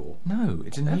blue before. No,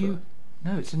 it's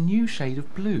a new shade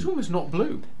of blue. It's almost not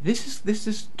blue. This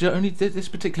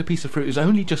particular piece of fruit has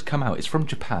only just come out. It's from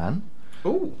Japan.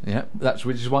 Oh, yeah,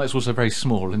 which is why it's also very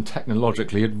small and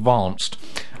technologically advanced.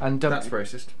 And that's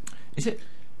racist. Is it?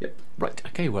 Yep. Right.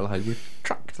 Okay. Well, I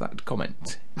retract that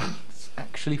comment. It's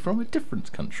actually from a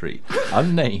different country,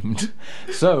 unnamed.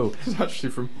 So it's actually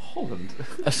from Holland.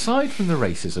 Aside from the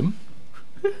racism,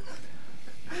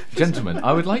 gentlemen,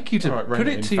 I would like you to put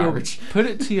it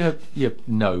to your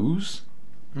nose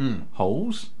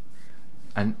holes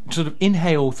and sort of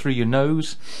inhale through your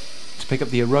nose to pick up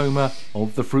the aroma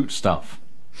of the fruit stuff.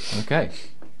 Okay,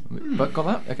 but got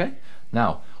that? Okay.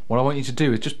 Now, what I want you to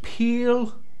do is just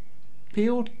peel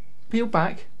it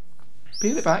back.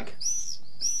 Keep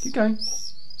going.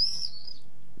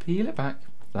 Peel it back.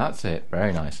 That's it.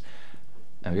 Very nice.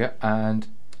 There we go. And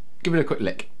give it a quick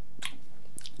lick.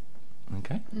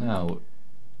 Okay. Now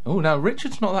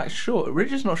Richard's not that sure.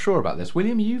 Richard's not sure about this.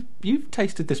 William, you've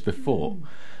tasted this before.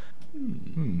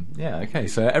 Yeah. Okay.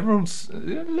 So everyone's a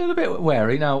little bit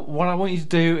wary. Now, what I want you to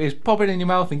do is pop it in your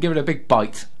mouth and give it a big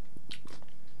bite.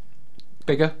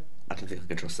 Bigger. I don't think I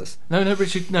can trust this. No,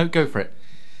 Richard. No, go for it.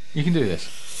 You can do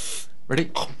this.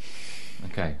 Ready?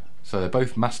 Okay. So they're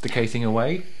both masticating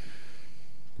away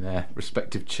in their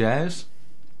respective chairs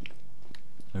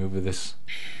over this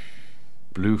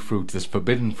blue fruit, this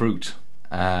forbidden fruit.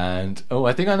 And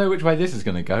I think I know which way this is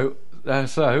going to go.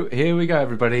 So here we go,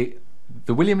 everybody.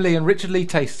 The William Lee and Richard Lee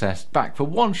taste test, back for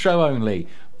one show only.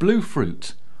 Blue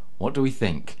fruit. What do we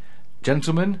think?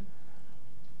 Gentlemen,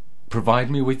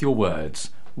 provide me with your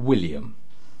words. William.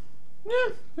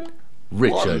 Yeah.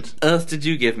 Richard. What on earth did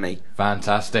you give me?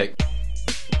 Fantastic.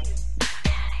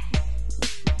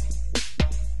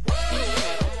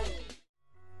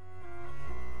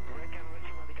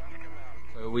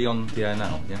 Are we on the air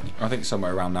now? Yeah, I think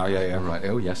somewhere around now. Yeah. Right.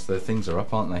 Oh yes, the things are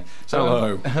up, aren't they?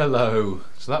 So hello.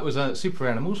 So that was Super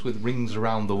Animals with Rings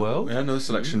Around the World. Yeah, another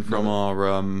selection from our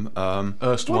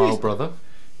erstwhile brother.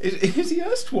 Is he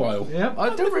erstwhile? Yeah,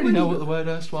 I don't really know what the word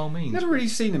erstwhile means. Never really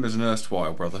seen him as an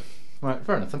erstwhile brother. Right,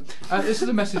 fair enough then. This is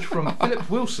a message from Philip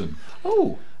Wilson.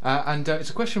 And it's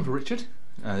a question for Richard.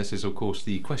 This is, of course,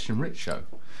 the Question Rich show.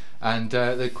 And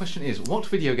the question is, what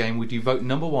video game would you vote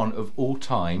 #1 of all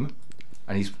time?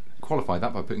 And he's qualified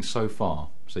that by putting so far.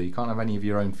 So you can't have any of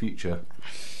your own future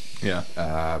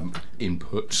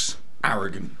inputs.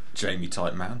 Arrogant Jamie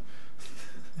type man.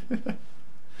 It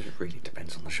really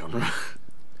depends on the genre.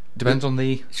 Depends on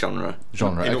the genre.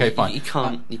 Okay, fine. You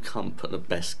can't put the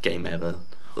best game ever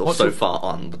far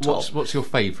on the top. What's your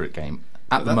favourite game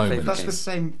at the moment? That's the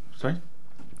same. Sorry.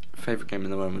 Favourite game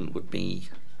in the moment would be,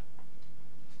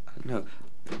 I don't know,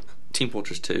 Team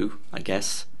Fortress 2, I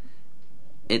guess.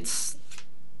 It's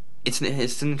an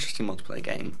interesting multiplayer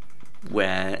game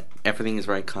where everything is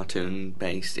very cartoon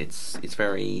based. It's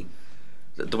very,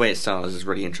 the way it styles is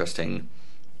really interesting,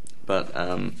 but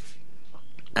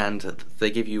and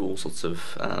they give you all sorts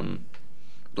of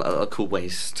cool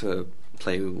ways to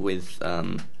play with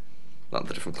like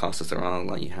the different classes there are.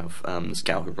 Like you have the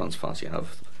scout who runs fast. You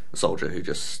have a soldier who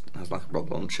just has like a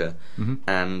rocket launcher,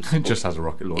 and just has a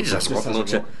rocket launcher. He just has a rocket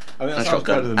launcher, and a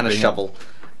shotgun, and a shovel.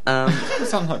 That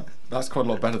sounds like that's quite a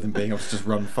lot better than being able to just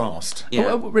run fast.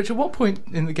 Yeah. Richard, what point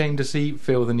in the game does he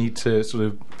feel the need to sort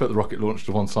of put the rocket launcher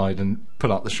to one side and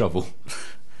pull out the shovel?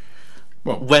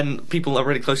 Well, when people are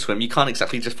really close to him, you can't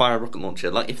exactly just fire a rocket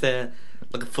launcher. Like if they're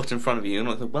like a foot in front of you, and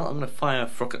like, well, I'm going to fire a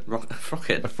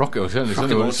rocket.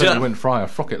 Certainly wouldn't fire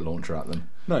a rocket launcher at them.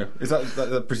 No, is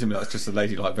that presumably that's just a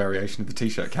ladylike variation of the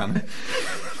T-shirt cannon?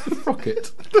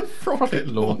 The rocket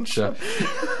launcher.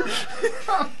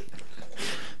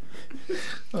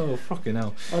 Oh, fucking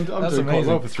hell. I'm doing quite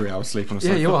well for 3 hours sleep on a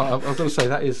sofa. Yeah, you are. I've got to say,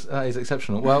 that is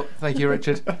exceptional. Well, thank you,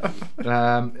 Richard.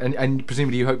 And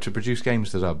presumably you hope to produce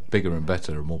games that are bigger and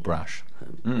better and more brash.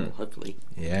 Hopefully.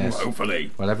 Yes.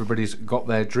 Hopefully. Well, everybody's got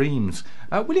their dreams.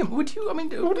 William, what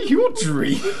are your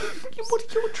dreams? What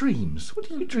are your dreams? What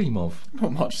do you dream of?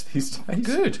 Not much these days.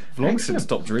 Good. I've long since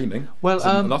stopped dreaming. Well,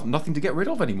 nothing to get rid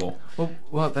of anymore.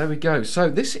 Well, there we go. So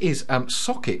this is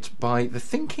Socket by the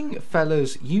Thinking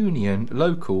Fellas Union,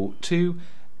 Local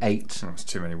 28. That's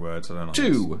too many words. I don't know.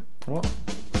 2. What?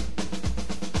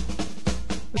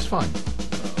 It's fine.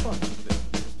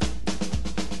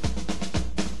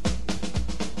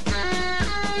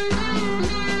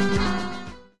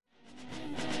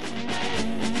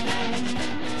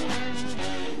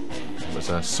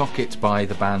 A Socket by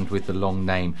the band with the long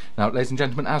name. Now, ladies and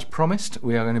gentlemen, as promised,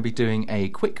 we are going to be doing a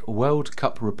quick World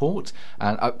Cup report,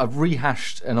 and I've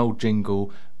rehashed an old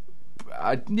jingle.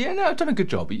 I've done a good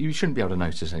job, but you shouldn't be able to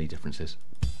notice any differences.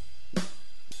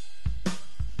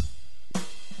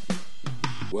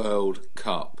 World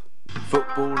Cup.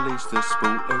 Football is the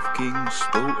sport of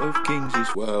kings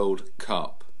is World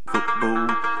Cup. football.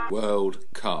 World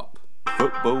Cup.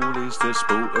 Football is the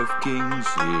sport of kings,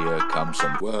 here comes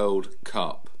some World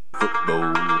Cup.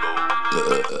 football.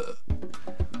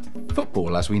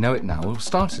 Football, as we know it now,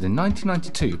 started in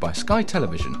 1992 by Sky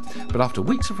Television, but after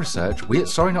weeks of research, we at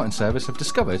Sorry Not in Service have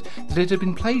discovered that it had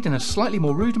been played in a slightly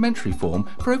more rudimentary form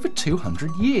for over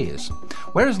 200 years.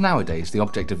 Whereas nowadays the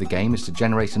object of the game is to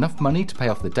generate enough money to pay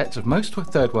off the debts of most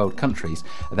third world countries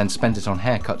and then spend it on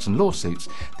haircuts and lawsuits,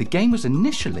 the game was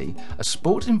initially a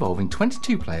sport involving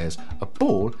 22 players, a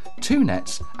ball, 2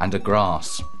 nets and a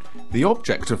grass. The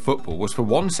object of football was for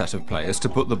one set of players to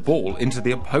put the ball into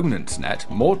the opponent's net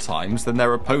more times than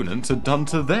their opponents had done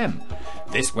to them.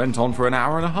 This went on for an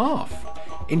hour and a half.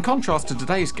 In contrast to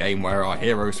today's game, where our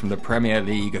heroes from the Premier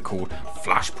League are called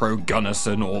Flash Pro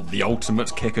Gunnarsson or the Ultimate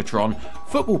Kickertron,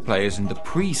 football players in the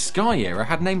pre-Sky era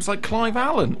had names like Clive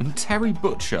Allen and Terry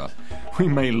Butcher. We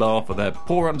may laugh at their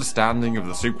poor understanding of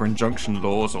the super injunction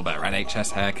laws or their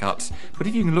NHS haircuts, but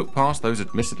if you can look past those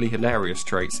admittedly hilarious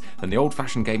traits, then the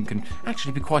old-fashioned game can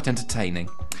actually be quite entertaining.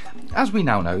 As we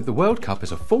now know, the World Cup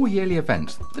is a 4-yearly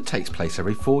event that takes place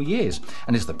every 4 years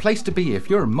and is the place to be if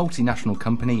you're a multinational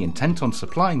company intent on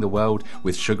supplying the world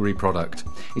with sugary product.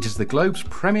 It is the globe's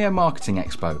premier marketing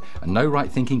expo, and no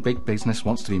right-thinking big business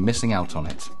wants to be missing out on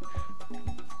it.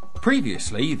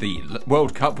 Previously, the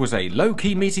World Cup was a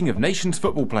low-key meeting of nations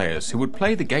football players who would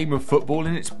play the game of football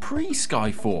in its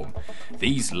pre-Sky form.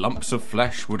 These lumps of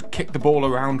flesh would kick the ball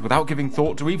around without giving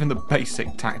thought to even the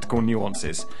basic tactical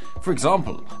nuances. For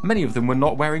example, many of them were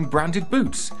not wearing branded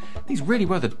boots. These really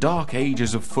were the dark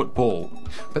ages of football.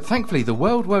 But thankfully the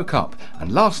world woke up,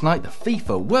 and last night the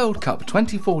FIFA World Cup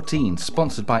 2014,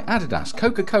 sponsored by Adidas,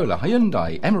 Coca-Cola,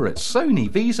 Hyundai, Emirates, Sony,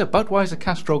 Visa, Budweiser,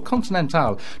 Castrol,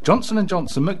 Continental, Johnson &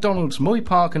 Johnson, McDonald's, Moy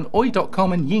Park and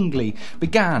Oi.com and Yingli,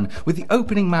 began with the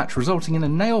opening match resulting in a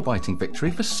nail-biting victory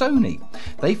for Sony.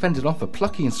 They fended off a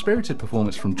plucky and spirited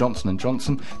performance from Johnson &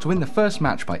 Johnson to win the first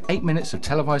match by 8 minutes of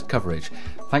televised coverage,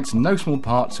 thanks in no small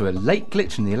part to a late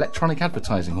glitch in the electronic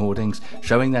advertising hoardings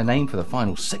showing their name for the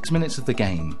final 6 minutes of the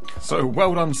game. So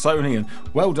well done Sony, and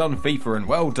well done FIFA, and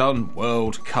well done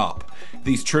World Cup.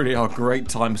 These truly are great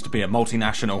times to be a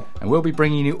multinational. And we'll be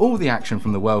bringing you all the action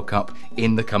from the World Cup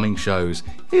in the coming shows.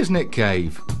 Here's Nick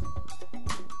Cave.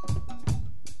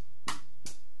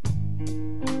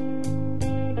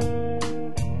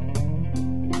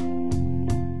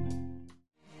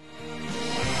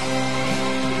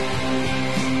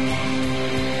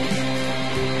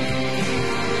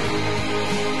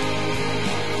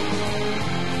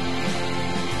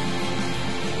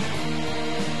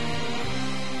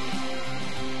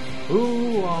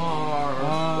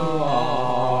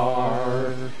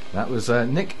 That was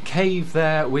Nick Cave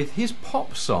there with his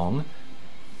pop song.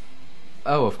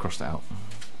 Oh, I've crossed it out.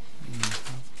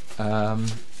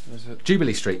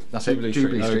 Jubilee Street. That's Jubilee it. Street.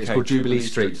 Jubilee Street. It's Okay, called Jubilee Jubilee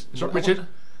Street. Street. Is that Richard?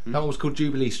 That one was called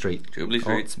Jubilee Street. Jubilee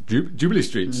Streets. Jubilee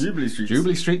Streets. Jubilee Streets.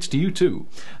 Jubilee Streets to you too.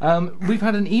 We've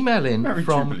had an email in Very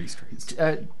from Jubilee Streets.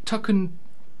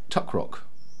 Tuckrock.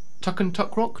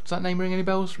 Tuckrock. Does that name ring any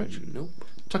bells, Rich? Nope.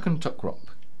 Tuckrock.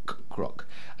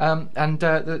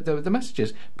 The message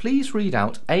is, please read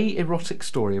out a erotic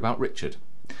story about Richard.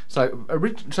 So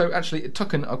actually,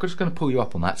 Tucken, I'm just going to pull you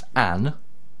up on that. Anne.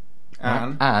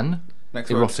 Next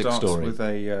erotic word starts story with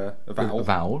a vowel. A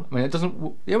vowel. I mean, it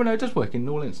doesn't. Yeah, well, no, it does work in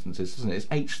all instances, doesn't it? It's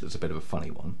H that's a bit of a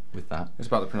funny one with that. It's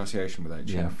about the pronunciation with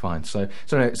H. Yeah, fine. So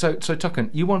Tucken,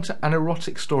 you want an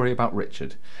erotic story about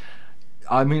Richard?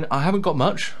 I mean, I haven't got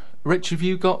much. Rich, have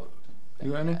you got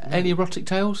any erotic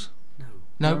tales?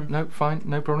 No, fine,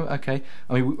 no problem. Okay.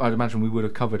 I mean, I'd imagine we would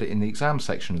have covered it in the exam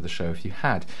section of the show if you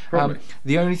had. Probably.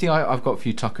 The only thing I've got for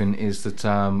you, Tucken, is that,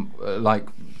 like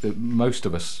most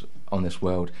of us on this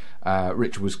world,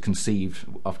 Richard was conceived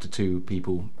after two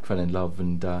people fell in love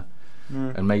and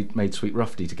made Sweet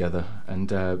Ruffty together, and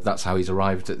that's how he's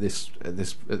arrived at this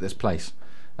place.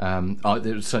 It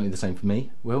was certainly the same for me.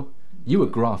 Will? You were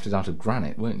grafted out of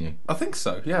granite, weren't you? I think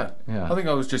so, yeah. Yeah. I think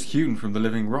I was just hewn from the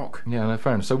living rock. Yeah, no,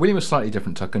 fair enough. So William was slightly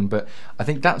different, Tucken, but I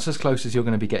think that's as close as you're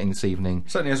going to be getting this evening.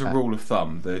 Certainly as a rule of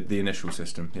thumb, the initial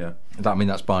system, yeah.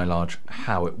 That's by and large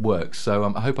how it works. So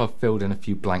I hope I've filled in a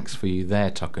few blanks for you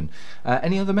there, Tucken.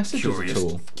 Any other messages at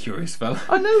all? Curious fella.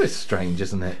 I know it's strange,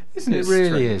 isn't it? Isn't it It really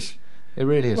strange? is. It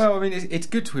really is. Well, I mean, it's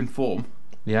good to inform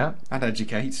Yeah. and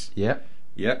educate. Yep.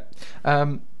 Yep.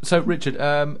 So Richard,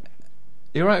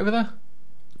 you all right over there?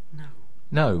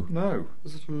 No. No.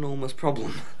 This is an enormous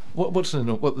problem. What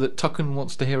that Tucken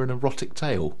wants to hear an erotic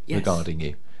tale Yes. regarding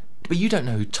you? But you don't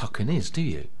know who Tucken is, do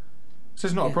you? So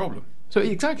it's not a problem. So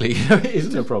exactly, it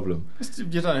isn't a problem.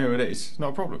 You don't know who it is. It's not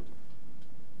a problem.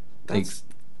 That's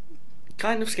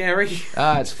kind of scary.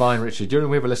 It's fine, Richard. You're in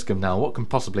Wiveliscombe now. What can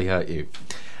possibly hurt you?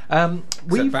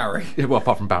 Except Barry. Well,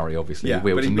 apart from Barry, obviously, Yeah, he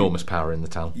wields but he- enormous power in the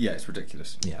town. Yeah, it's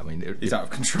ridiculous. Yeah, I mean, He's out of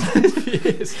control. he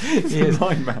is. He is.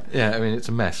 Nightmare. Yeah, I mean, it's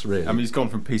a mess, really. I mean, he's gone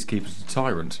from peacekeeper to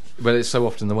tyrant. But it's so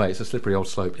often the way. It's a slippery old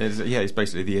slope. He's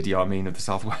basically the Idi Amin of the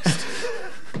Southwest.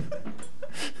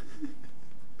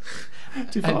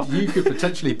 Too far. And you could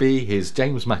potentially be his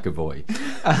James McAvoy.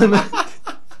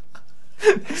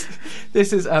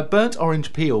 This is Burnt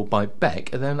Orange Peel by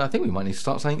Beck, and then I think we might need to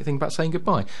start thinking about saying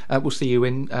goodbye. We'll see you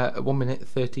in 1 minute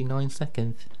 39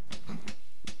 seconds.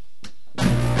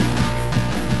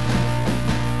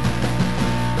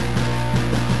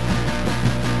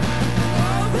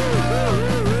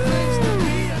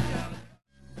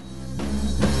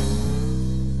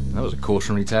 That was a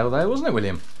cautionary tale there, wasn't it,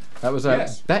 William? That was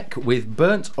Yes. Beck with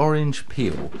Burnt Orange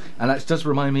Peel, and that does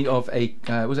remind me of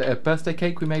was it a birthday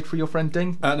cake we made for your friend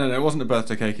Ding? No, it wasn't a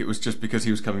birthday cake. It was just because he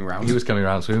was coming round. He was coming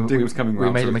around, so Ding was coming we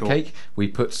round, made so him we a thought- cake. We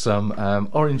put some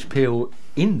orange peel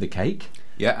in the cake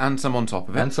Yeah, and some on top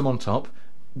of it. and some on top.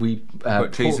 We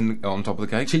Put cheese on top of the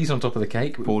cake. cheese on top of the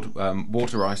cake, Poured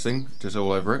water icing just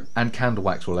all over it. and candle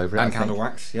wax all over it. And I think. candle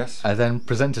wax, yes. And then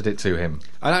presented it to him.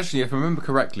 And actually, if I remember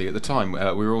correctly, at the time we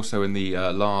were also in the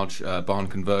large barn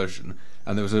conversion,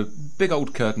 and there was a big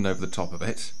old curtain over the top of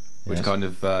it, which Yes. kind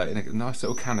of in a nice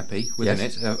little canopy within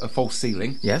Yes. it, a false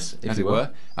ceiling, Yes, if as you it were.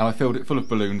 And I filled it full of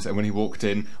balloons, and when he walked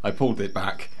in, I pulled it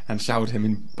back and showered him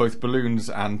in both balloons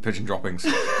and pigeon droppings.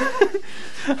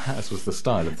 That was the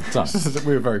style of the time.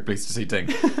 We were very pleased to see Ding.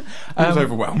 He was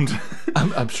overwhelmed.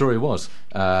 I'm sure he was.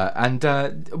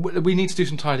 We need to do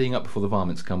some tidying up before the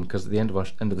varmints come, because the end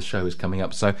of the show is coming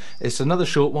up. So it's another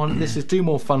short one. This is Do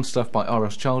More Fun Stuff by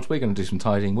R.S. Childs. We're going to do some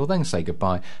tidying. We'll then say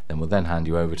goodbye. Then we'll then hand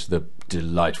you over to the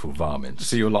delightful varmints.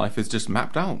 So your life is just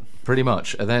mapped out. Pretty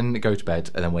much. And then go to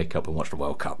bed, and then wake up and watch the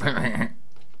World Cup.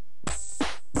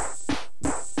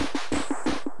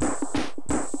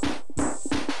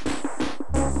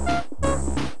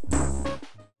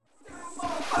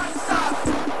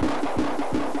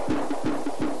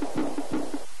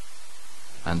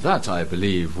 And that, I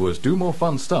believe, was Do More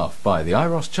Fun Stuff by the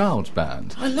Iros Childs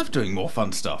Band. I love doing more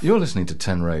fun stuff. You're listening to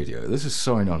 10 Radio. This is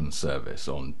Sorry Not in Service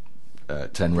on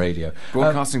 10 Radio.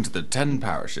 Broadcasting to the 10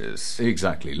 parishes.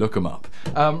 Exactly, look them up.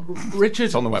 Richard,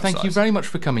 It's on the website. thank you very much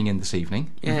for coming in this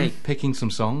evening. Yay. Picking some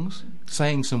songs,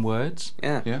 saying some words,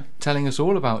 Yeah. Yeah. telling us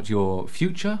all about your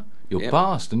future, your Yep.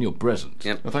 past, and your present.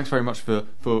 Yep. Well, thanks very much for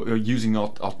using our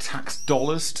tax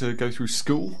dollars to go through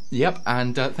school. Yep,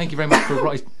 and thank you very much for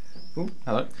writing.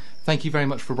 Hello. Thank you very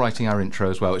much for writing our intro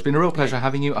as well. It's been a real pleasure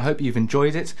having you. I hope you've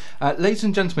enjoyed it. Ladies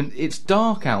and gentlemen, it's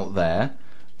dark out there,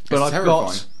 but It's I've terrifying.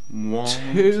 got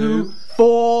One,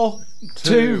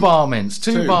 two varmints.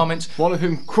 Two varmints. One of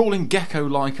whom crawling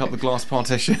gecko-like up the glass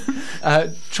partition.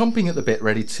 Chomping at the bit,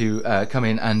 ready to come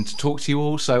in and talk to you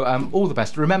all. So, all the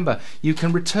best. Remember, you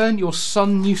can return your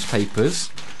Sun newspapers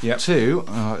Yep. to.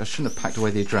 I shouldn't have packed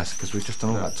away the address because we've just done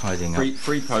all that tidying up.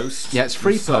 Free post. Yeah, it's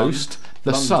free The Sun, post.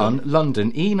 The London. Sun,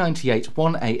 London, E98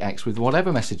 1AX with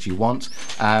whatever message you want,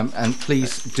 and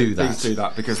please do that. Please do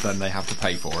that, because then they have to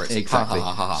pay for it. Exactly. Ha,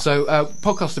 ha, ha, ha. So,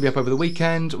 podcast will be up over the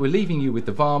weekend. We're leaving you with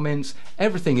the varmints.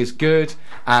 Everything is good,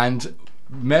 and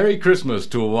Merry Christmas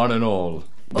to one and all.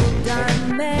 Old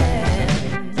time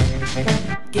man,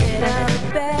 get out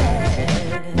of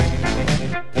bed.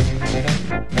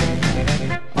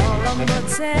 All on the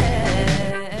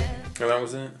 10. Oh, that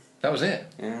was it. That was it.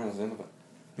 Yeah, that was the end of it.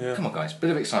 Yeah. Come on, guys. Bit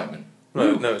of excitement.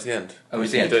 No, it's the end. Oh,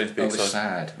 it's the You end. don't have to be Oh, it's excited.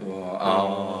 sad.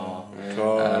 Oh.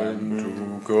 Time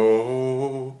to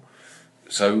go.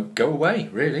 So go away,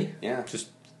 really. Yeah. Just.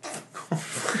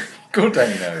 Good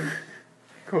day, no.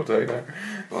 God, I know.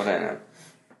 Well, I don't know.